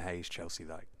very Emma Hayes Chelsea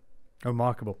like.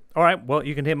 Remarkable. All right, well,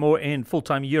 you can hear more in Full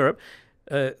Time Europe.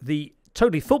 The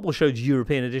Totally Football Show's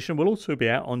European edition will also be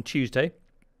out on Tuesday.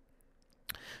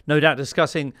 No doubt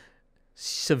discussing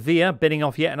Sevilla bidding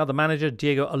off yet another manager.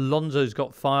 Diego Alonso's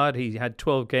got fired. He had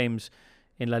 12 games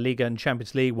in La Liga and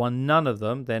Champions League, won none of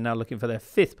them. They're now looking for their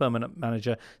fifth permanent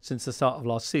manager since the start of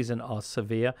last season, are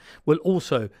Sevilla. We'll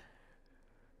also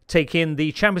take in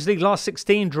the Champions League last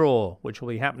 16 draw, which will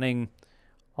be happening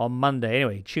on Monday.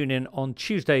 Anyway, tune in on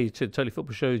Tuesday to Totally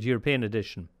Football Show's European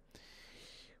edition.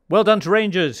 Well done to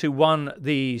Rangers, who won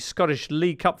the Scottish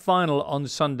League Cup final on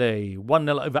Sunday,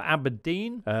 1-0 over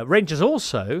Aberdeen. Rangers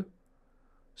also,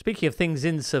 speaking of things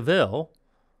in Seville,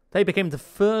 they became the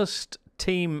first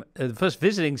team, the first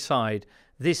visiting side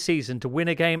this season to win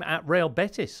a game at Real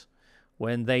Betis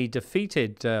when they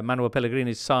defeated Manuel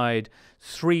Pellegrini's side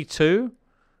 3-2 to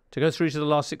go through to the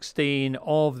last 16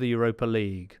 of the Europa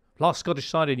League. Last Scottish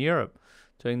side in Europe,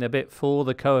 doing their bit for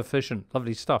the coefficient.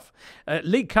 Lovely stuff.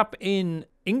 League Cup in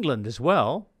England as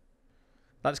well.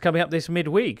 That's coming up this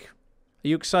midweek. Are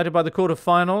you excited by the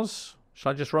quarterfinals?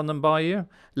 Shall I just run them by you?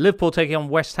 Liverpool taking on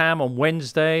West Ham on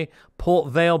Wednesday.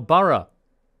 Port Vale Borough.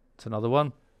 That's another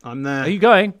one. I'm there. Are you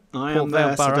going? I Port am Vale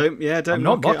there. Borough. So don't I'm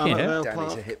not mock it. mocking I'm it. at Vale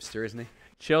Danny's Park. a hipster, isn't he?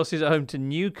 Chelsea's at home to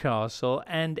Newcastle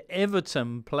and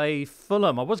Everton play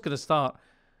Fulham. I was going to start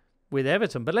with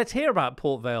Everton, but let's hear about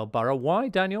Port Vale Borough. Why,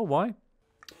 Daniel? Why?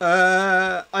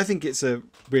 I think it's a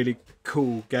really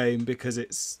cool game because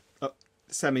it's a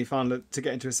semi-final to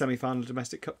get into a semi-final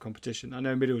domestic cup competition. I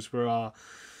know Middlesbrough are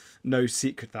no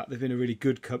secret that they've been a really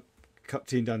good cup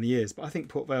team down the years, but I think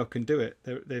Port Vale can do it.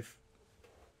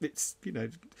 It's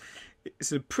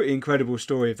a pretty incredible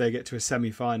story if they get to a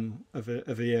semi-final of a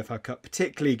EFL Cup,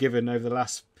 particularly given over the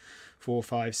last 4,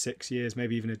 5, 6 years,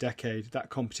 maybe even a decade,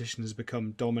 that competition has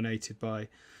become dominated by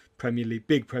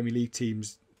big Premier League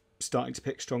teams starting to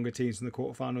pick stronger teams from the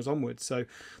quarterfinals onwards. So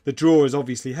the draw has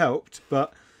obviously helped,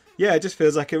 but yeah, it just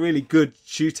feels like a really good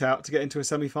shootout to get into a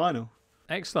semi-final.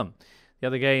 Excellent. The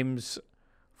other games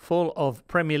full of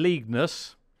Premier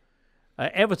League-ness.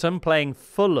 Everton playing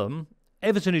Fulham.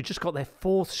 Everton, who just got their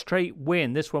fourth straight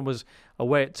win. This one was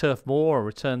away at Turf Moor, a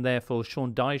return there for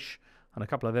Sean Dyche and a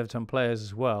couple of Everton players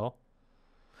as well.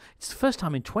 It's the first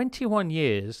time in 21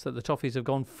 years that the Toffees have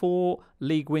gone 4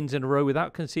 league wins in a row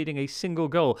without conceding a single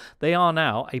goal. They are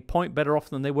now a point better off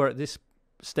than they were at this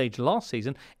stage last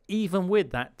season, even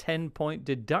with that 10-point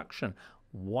deduction.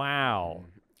 Wow.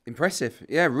 Impressive.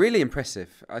 Yeah, really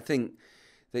impressive. I think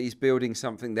that he's building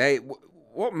something there.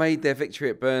 What made their victory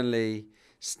at Burnley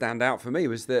stand out for me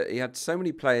was that he had so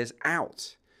many players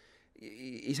out.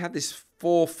 He's had this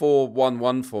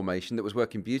 4-4-1-1 formation that was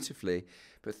working beautifully,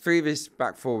 but 3 of his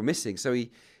back 4 were missing. So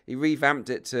he revamped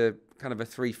it to kind of a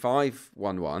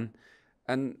 3-5-1-1,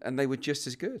 and they were just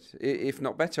as good, if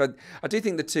not better. I do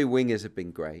think the 2 wingers have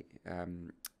been great.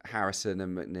 Harrison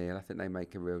and McNeil, I think they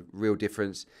make a real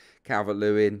difference.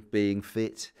 Calvert-Lewin being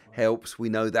fit helps, we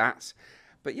know that.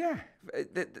 But yeah,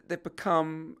 they've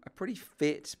become a pretty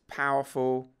fit,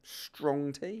 powerful,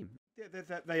 strong team.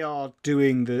 Yeah, they are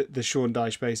doing the Sean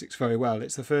Dyche basics very well.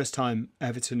 It's the first time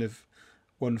Everton have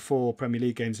won 4 Premier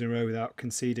League games in a row without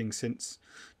conceding since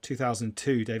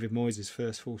 2002, David Moyes'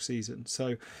 first full season.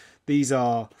 So these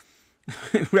are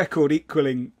record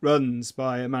equaling runs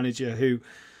by a manager who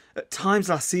at times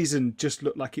last season just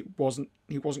looked like he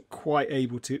wasn't quite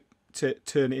able to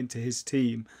turn it into his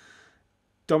team.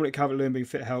 Dominic Calvert-Lewin being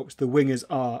fit helps. The wingers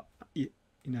are,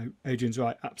 Adrian's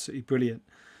right, absolutely brilliant.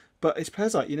 But it's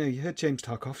players like, you heard James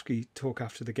Tarkowski talk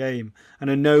after the game,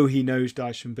 and I know he knows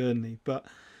Dyche from Burnley, but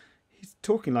he's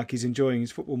talking like he's enjoying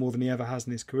his football more than he ever has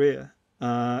in his career.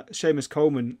 Seamus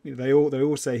Coleman, they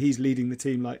all say he's leading the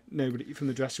team like nobody from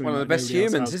the dressing room. One of the best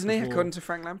humans, isn't he, according to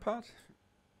Frank Lampard?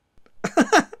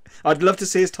 I'd love to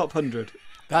see his top 100.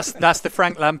 That's the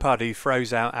Frank Lampard who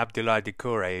throws out Abdoulaye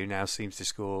Doucouré, who now seems to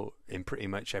score in pretty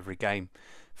much every game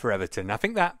for Everton. I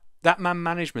think that man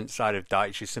management side of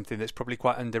Dyche is something that's probably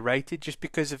quite underrated, just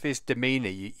because of his demeanour.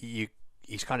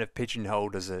 He's kind of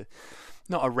pigeonholed as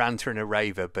not a ranter and a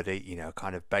raver, but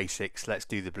kind of basics. Let's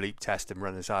do the bleep test and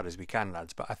run as hard as we can,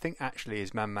 lads. But I think actually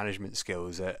his man management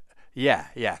skills are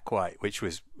quite, which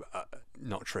was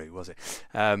not true, was it?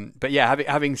 But yeah,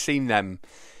 having seen them,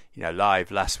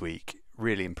 live last week,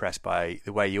 really impressed by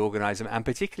the way he organised them, and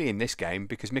particularly in this game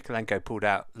because Mykolenko pulled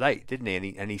out late, didn't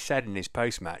he? And he said in his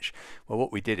post-match, well,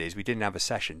 what we did is we didn't have a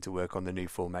session to work on the new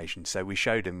formation, so we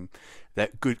showed him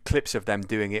that good clips of them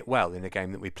doing it well in a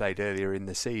game that we played earlier in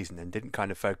the season, and didn't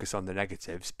kind of focus on the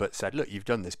negatives, but said, look, you've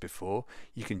done this before,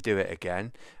 you can do it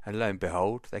again. And lo and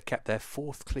behold, they kept their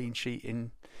 4th clean sheet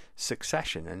in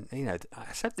succession. And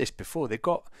I said this before, they've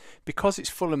got, because it's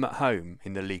Fulham at home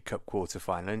in the League Cup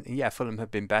quarter-final, and yeah, Fulham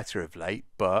have been better of late,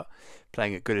 but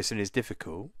playing at Goodison is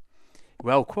difficult.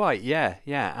 Well, quite, yeah,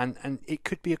 and it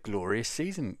could be a glorious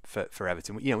season for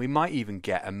Everton. We might even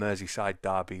get a Merseyside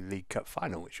derby League Cup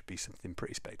final, which would be something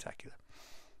pretty spectacular.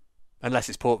 Unless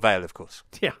it's Port Vale, of course.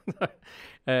 Yeah.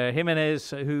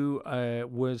 Jimenez, who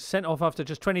was sent off after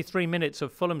just 23 minutes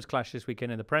of Fulham's clash this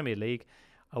weekend in the Premier League,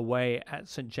 away at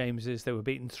St James's. They were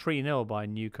beaten 3-0 by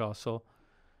Newcastle.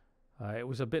 It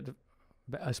was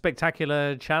a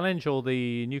spectacular challenge, or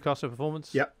the Newcastle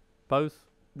performance? Yep. Both?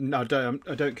 No, I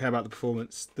don't care about the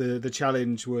performance. The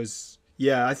challenge was,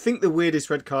 I think the weirdest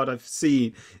red card I've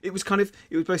seen. It was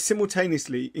both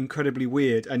simultaneously incredibly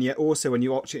weird, and yet also when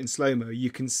you watch it in slow-mo,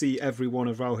 you can see every one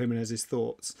of Raul Jimenez's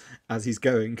thoughts as he's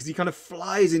going, because he kind of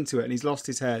flies into it and he's lost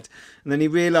his head, and then he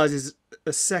realises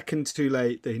a second too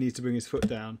late that he needs to bring his foot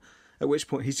down, at which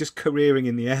point he's just careering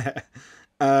in the air.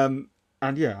 And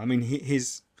yeah, I mean,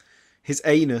 his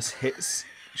anus hits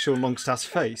Sean Longstaff's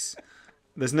face.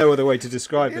 There's no other way to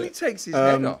describe it. He really takes his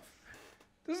head off,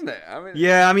 doesn't it?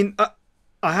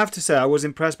 I have to say I was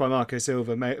impressed by Marco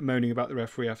Silva moaning about the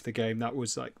referee after the game. That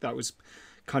was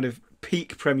kind of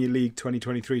peak Premier League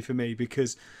 2023 for me,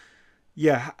 because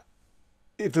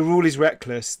if the rule is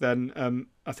reckless, then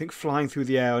I think flying through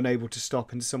the air unable to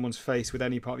stop into someone's face with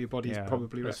any part of your body is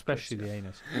probably reckless. Especially the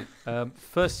anus.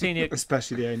 First senior...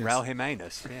 Especially the anus. Raul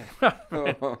Jimenez,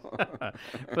 yeah.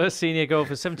 First senior goal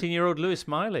for 17-year-old Lewis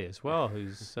Miley as well,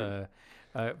 who's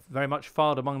very much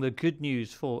filed among the good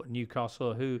news for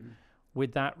Newcastle, who,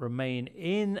 with that, remain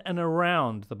in and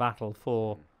around the battle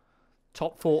for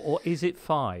top 4, or is it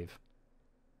 5?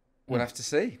 We'll have to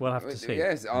see.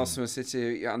 Yes, Arsenal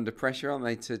City are under pressure, aren't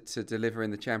they, to deliver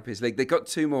in the Champions League? They've got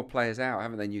 2 more players out,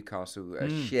 haven't they, Newcastle?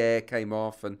 Cher came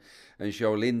off and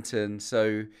Joel Linton,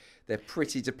 so they're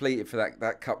pretty depleted for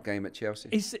that cup game at Chelsea.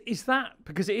 Is that,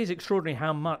 because it is extraordinary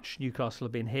how much Newcastle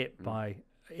have been hit by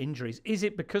injuries, is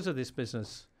it because of this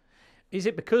business? Is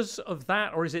it because of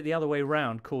that, or is it the other way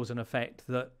round, cause and effect,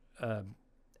 that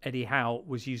Eddie Howe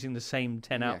was using the same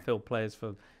 10 outfield players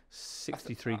for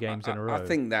 63 games in a row? I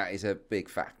think that is a big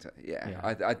factor.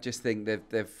 I just think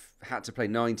they've had to play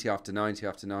 90 after 90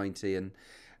 after 90, and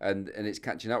it's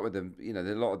catching up with them. A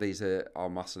lot of these are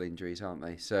muscle injuries, aren't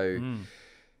they? So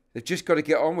they've just got to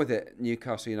get on with it,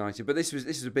 Newcastle United. But this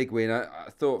was a big win. I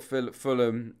thought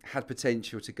Fulham had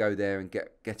potential to go there and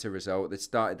get a result. They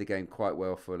started the game quite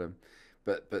well, Fulham,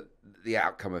 but the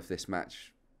outcome of this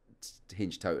match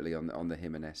hinged totally on the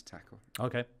Jimenez tackle.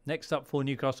 Okay. Next up for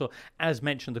Newcastle, as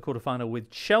mentioned, the quarterfinal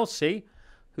with Chelsea,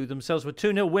 who themselves were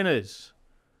 2-0 winners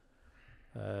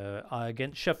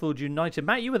against Sheffield United.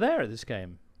 Matt, you were there at this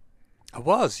game. I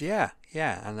was, yeah.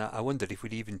 And I wondered if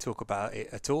we'd even talk about it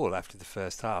at all after the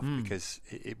first half, because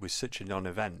it was such a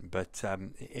non-event. But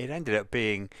it ended up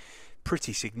being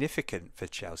pretty significant for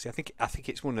Chelsea. I think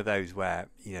it's one of those where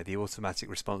the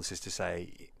automatic response is to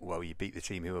say, well, you beat the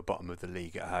team who are bottom of the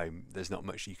league at home. There's not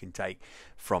much you can take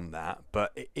from that,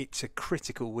 but it's a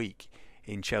critical week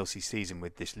in Chelsea's season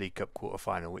with this League Cup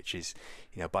quarter-final, which is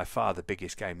by far the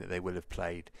biggest game that they will have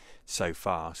played so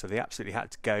far. So they absolutely had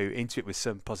to go into it with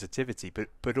some positivity,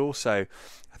 but also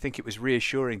I think it was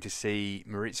reassuring to see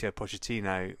Maurizio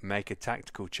Pochettino make a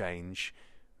tactical change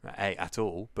at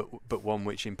all, but one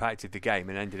which impacted the game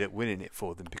and ended up winning it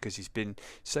for them, because he's been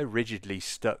so rigidly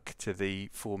stuck to the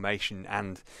formation,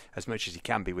 and as much as he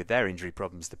can be with their injury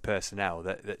problems, the personnel,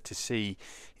 that to see,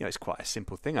 it's quite a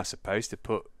simple thing, I suppose, to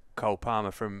put Cole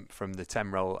Palmer from the 10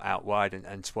 role out wide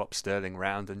and swap Sterling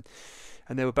round, and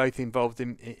they were both involved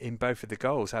in both of the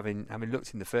goals, having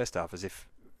looked in the first half as if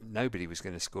nobody was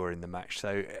going to score in the match.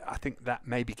 So I think that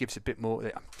maybe gives a bit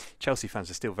more. Chelsea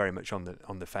fans are still very much on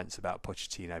the fence about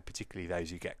Pochettino, particularly those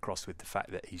who get cross with the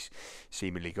fact that he's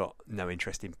seemingly got no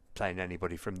interest in playing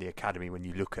anybody from the academy, when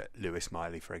you look at Lewis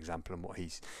Miley, for example, and what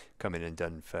he's come in and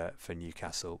done for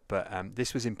Newcastle. But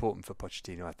this was important for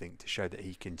Pochettino, I think, to show that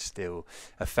he can still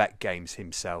affect games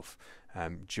himself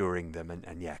during them.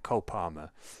 And Cole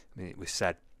Palmer, I mean, it was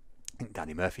said, I think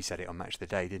Danny Murphy said it on Match of the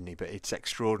Day, didn't he? But it's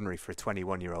extraordinary for a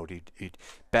 21-year-old who'd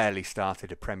barely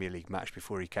started a Premier League match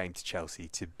before he came to Chelsea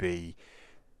to be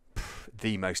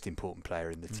the most important player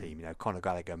in the team. You know, Conor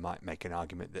Gallagher might make an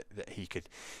argument that he could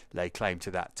lay claim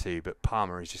to that too, but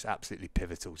Palmer is just absolutely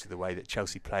pivotal to the way that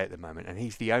Chelsea play at the moment, and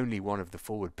he's the only one of the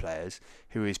forward players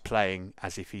who is playing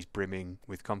as if he's brimming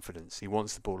with confidence. He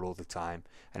wants the ball all the time,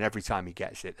 and every time he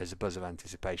gets it, there's a buzz of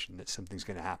anticipation that something's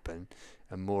going to happen,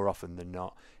 and more often than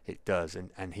not, it does.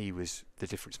 And he was the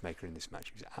difference maker in this match.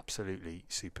 He was absolutely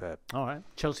superb. All right,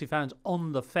 Chelsea fans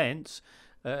on the fence.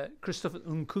 Christopher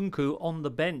Nkunku on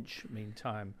the bench.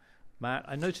 Meantime, Matt,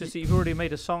 I noticed that you've already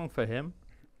made a song for him.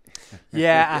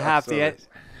 Yeah, I have.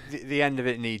 The end of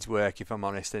it needs work, if I'm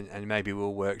honest, and maybe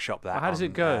we'll workshop that. Well, how does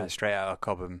it go? Straight out of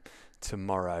Cobham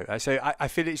tomorrow. So I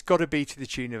feel it's got to be to the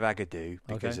tune of Agadoo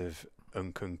because of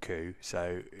Nkunku.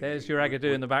 So there's your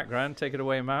Agadoo in the background. Take it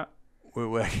away, Matt. We're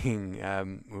working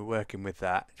with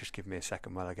that. Just give me a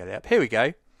second while I get it up. Here we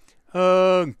go.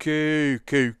 Nkunku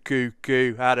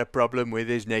had a problem with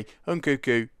his knee.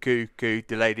 Nkunku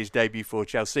delayed his debut for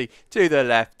Chelsea. To the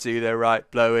left, to the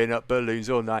right, blowing up balloons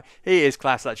all night. He is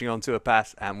class latching onto a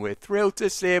pass, and we're thrilled to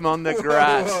see him on the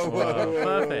grass.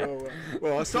 Perfect.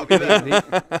 Well, I'll stop you there.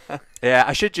 Yeah,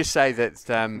 I should just say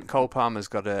that Cole Palmer's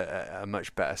got a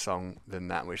much better song than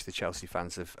that, which the Chelsea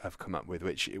fans have come up with,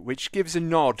 which gives a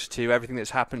nod to everything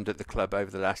that's happened at the club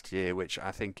over the last year, which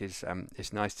I think is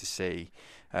nice to see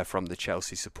from the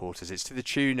Chelsea supporters. It's to the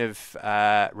tune of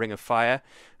Ring of Fire,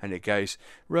 and it goes,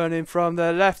 running from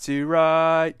the left to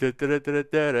right, da, da, da, da,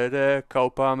 da, da, da. Cole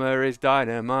Palmer is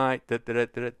dynamite, da, da, da,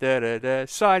 da, da, da, da.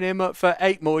 Sign him up for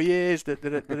 8 more years, da, da,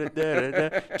 da, da, da, da,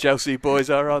 da. Chelsea boys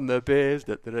are on the beers,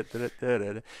 da, da, da, da, da,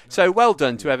 da, da. So well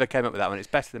done to whoever came up with that one. It's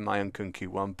better than my Nkunku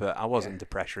one, but I wasn't under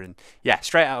pressure. And yeah,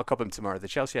 straight out of Cobham tomorrow, the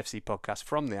Chelsea FC podcast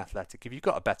from The Athletic. If you've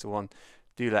got a better one,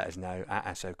 do let us know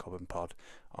at SO Cobham Pod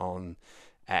on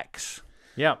X.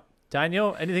 Yeah,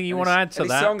 Daniel, anything you want to add to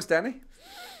that? Any songs, Danny?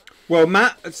 Well,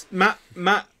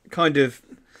 Matt kind of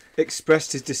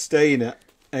expressed his disdain at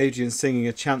Adrian singing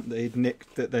a chant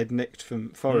that they'd nicked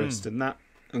from Forest, and that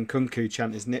Nkunku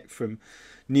chant is nicked from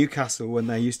Newcastle when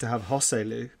they used to have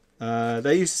Hosselu.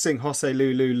 They used to sing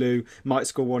Hosselu Lulu, might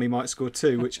score 1, he might score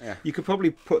 2, which you could probably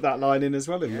put that line in as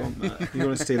well if you want, Matt. If you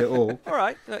want to steal it all. All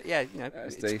right,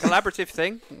 it's a collaborative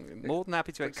thing. More than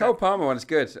happy to accept. The Cole Palmer one is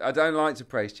good. I don't like to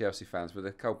praise Chelsea fans, but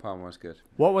the Cole Palmer one is good.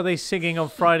 What were they singing on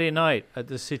Friday night at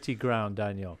the City Ground,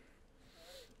 Daniel?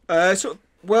 It's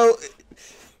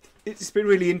been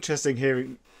really interesting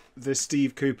hearing the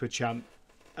Steve Cooper chant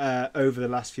over the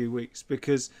last few weeks,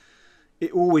 because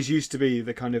it always used to be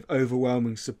the kind of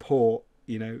overwhelming support.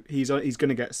 You know, he's going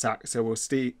to get sacked, so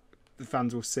the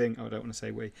fans will sing. Oh, I don't want to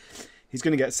say we. He's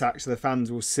going to get sacked, so the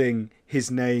fans will sing his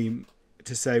name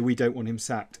to say we don't want him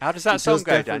sacked. How does that song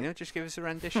go, Daniel? Just give us a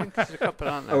rendition, because there's a couple,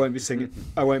 aren't there? I won't be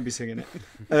singing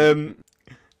it.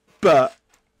 But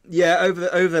yeah,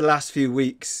 over the last few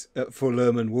weeks at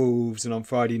Fulham and Wolves and on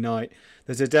Friday night,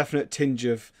 there's a definite tinge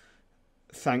of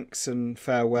thanks and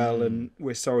farewell and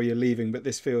we're sorry you're leaving, but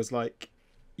this feels like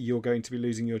you're going to be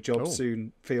losing your job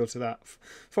soon. Feel to that.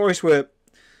 Forest were,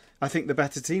 I think, the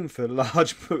better team for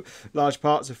large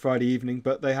parts of Friday evening,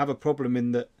 but they have a problem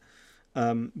in that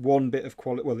one bit of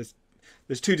quality. Well,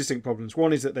 there's two distinct problems.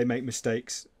 One is that they make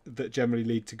mistakes that generally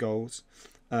lead to goals.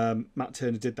 Matt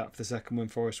Turner did that for the second when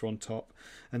Forest were on top,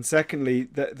 and secondly,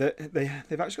 they've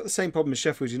actually got the same problem as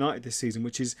Sheffield United this season,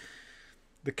 which is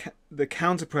the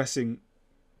counter pressing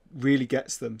really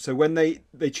gets them. So when they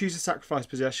choose to sacrifice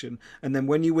possession, and then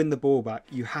when you win the ball back,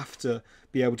 you have to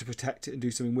be able to protect it and do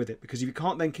something with it, because if you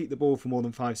can't then keep the ball for more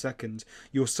than 5 seconds,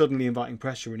 you're suddenly inviting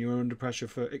pressure and you're under pressure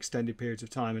for extended periods of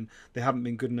time, and they haven't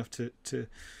been good enough to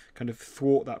kind of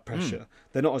thwart that pressure.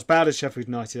 They're not as bad as Sheffield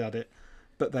United at it,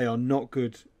 but they are not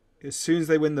good. As soon as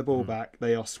they win the ball back,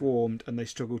 they are swarmed and they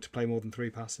struggle to play more than 3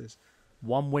 passes.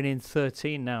 1 win in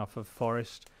 13 now for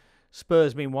Forest.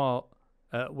 Spurs, meanwhile,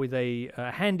 with a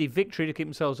handy victory to keep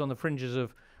themselves on the fringes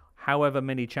of however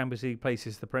many Champions League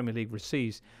places the Premier League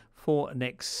receives for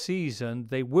next season.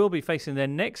 They will be facing their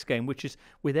next game, which is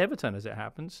with Everton, as it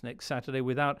happens, next Saturday,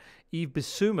 without Yves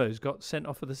Bissouma, who's got sent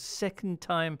off for the second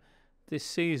time this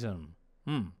season.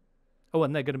 Oh,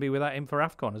 and they're going to be without him for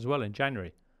AFCON as well in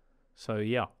January. So,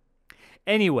 yeah.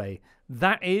 Anyway,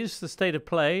 that is the state of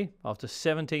play after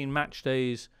 17 match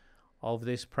days of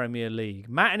this Premier League.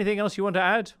 Matt, anything else you want to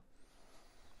add?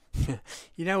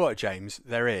 You know what, James?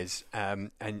 There is,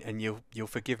 and you'll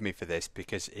forgive me for this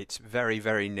because it's very,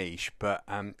 very niche. But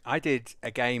I did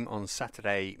a game on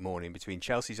Saturday morning between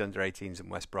Chelsea's under-18s and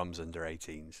West Brom's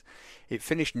under-18s. It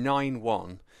finished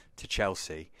 9-1 to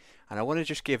Chelsea, And I want to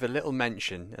just give a little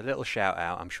mention, a little shout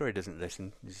out. I'm sure he doesn't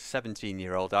listen. He's a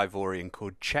 17-year-old Ivorian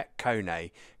called Czech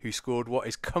Kone, who scored what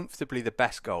is comfortably the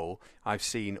best goal I've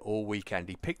seen all weekend.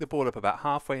 He picked the ball up about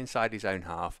halfway inside his own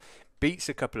half, beats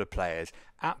a couple of players,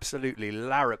 absolutely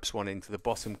larrups one into the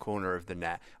bottom corner of the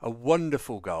net. A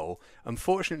wonderful goal.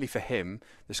 Unfortunately for him,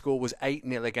 the score was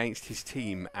 8-0 against his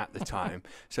team at the time.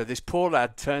 So this poor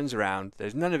lad turns around.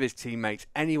 There's none of his teammates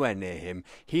anywhere near him.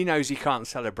 He knows he can't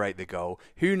celebrate the goal.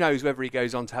 Who knows whether he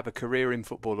goes on to have a career in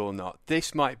football or not.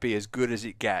 This might be as good as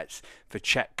it gets for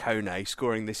Czech Kone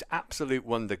scoring this absolute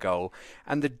wonder goal.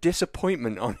 And the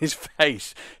disappointment on his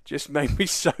face just made me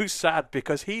so sad,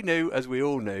 because he knew, as we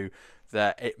all knew,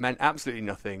 that it meant absolutely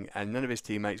nothing, and none of his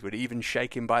teammates would even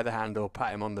shake him by the hand or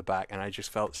pat him on the back, and I just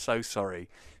felt so sorry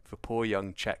for poor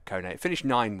young Czech Kone. It finished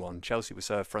 9-1. Chelsea was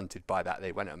so affronted by that,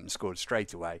 they went up and scored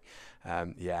straight away.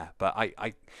 But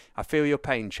I feel your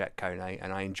pain, Czech Kone,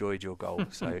 and I enjoyed your goal.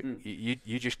 So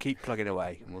you just keep plugging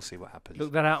away, and we'll see what happens.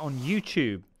 Look that out on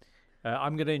YouTube.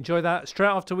 I'm going to enjoy that straight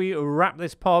after we wrap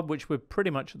this pod, which we're pretty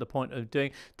much at the point of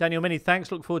doing. Daniel, many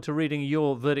thanks. Look forward to reading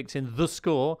your verdicts in The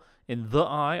Score, in The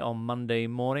Eye on Monday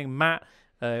morning. Matt,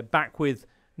 back with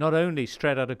not only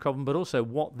Straight Outta Cobham, but also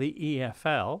What the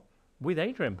EFL with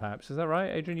Adrian, perhaps. Is that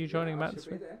right, Adrian? You joining Matt this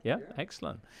week? Yeah,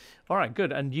 excellent. All right,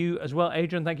 good. And you as well,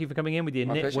 Adrian, thank you for coming in with your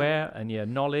knitwear and your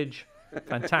knowledge.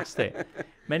 Fantastic.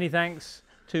 Many thanks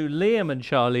to Liam and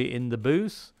Charlie in the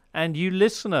booth, and you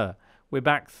listener. We're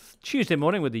back Tuesday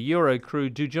morning with the Euro crew.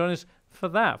 Do join us for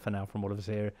that. For now, from all of us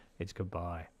here, it's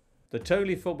goodbye. The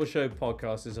Totally Football Show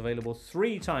podcast is available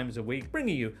 3 times a week,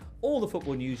 bringing you all the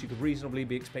football news you could reasonably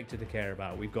be expected to care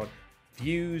about. We've got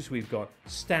views, we've got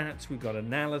stats, we've got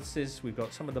analysis, we've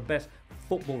got some of the best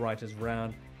football writers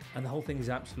around, and the whole thing is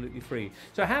absolutely free.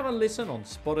 So have a listen on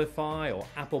Spotify or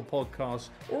Apple Podcasts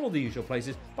or all the usual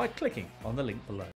places by clicking on the link below.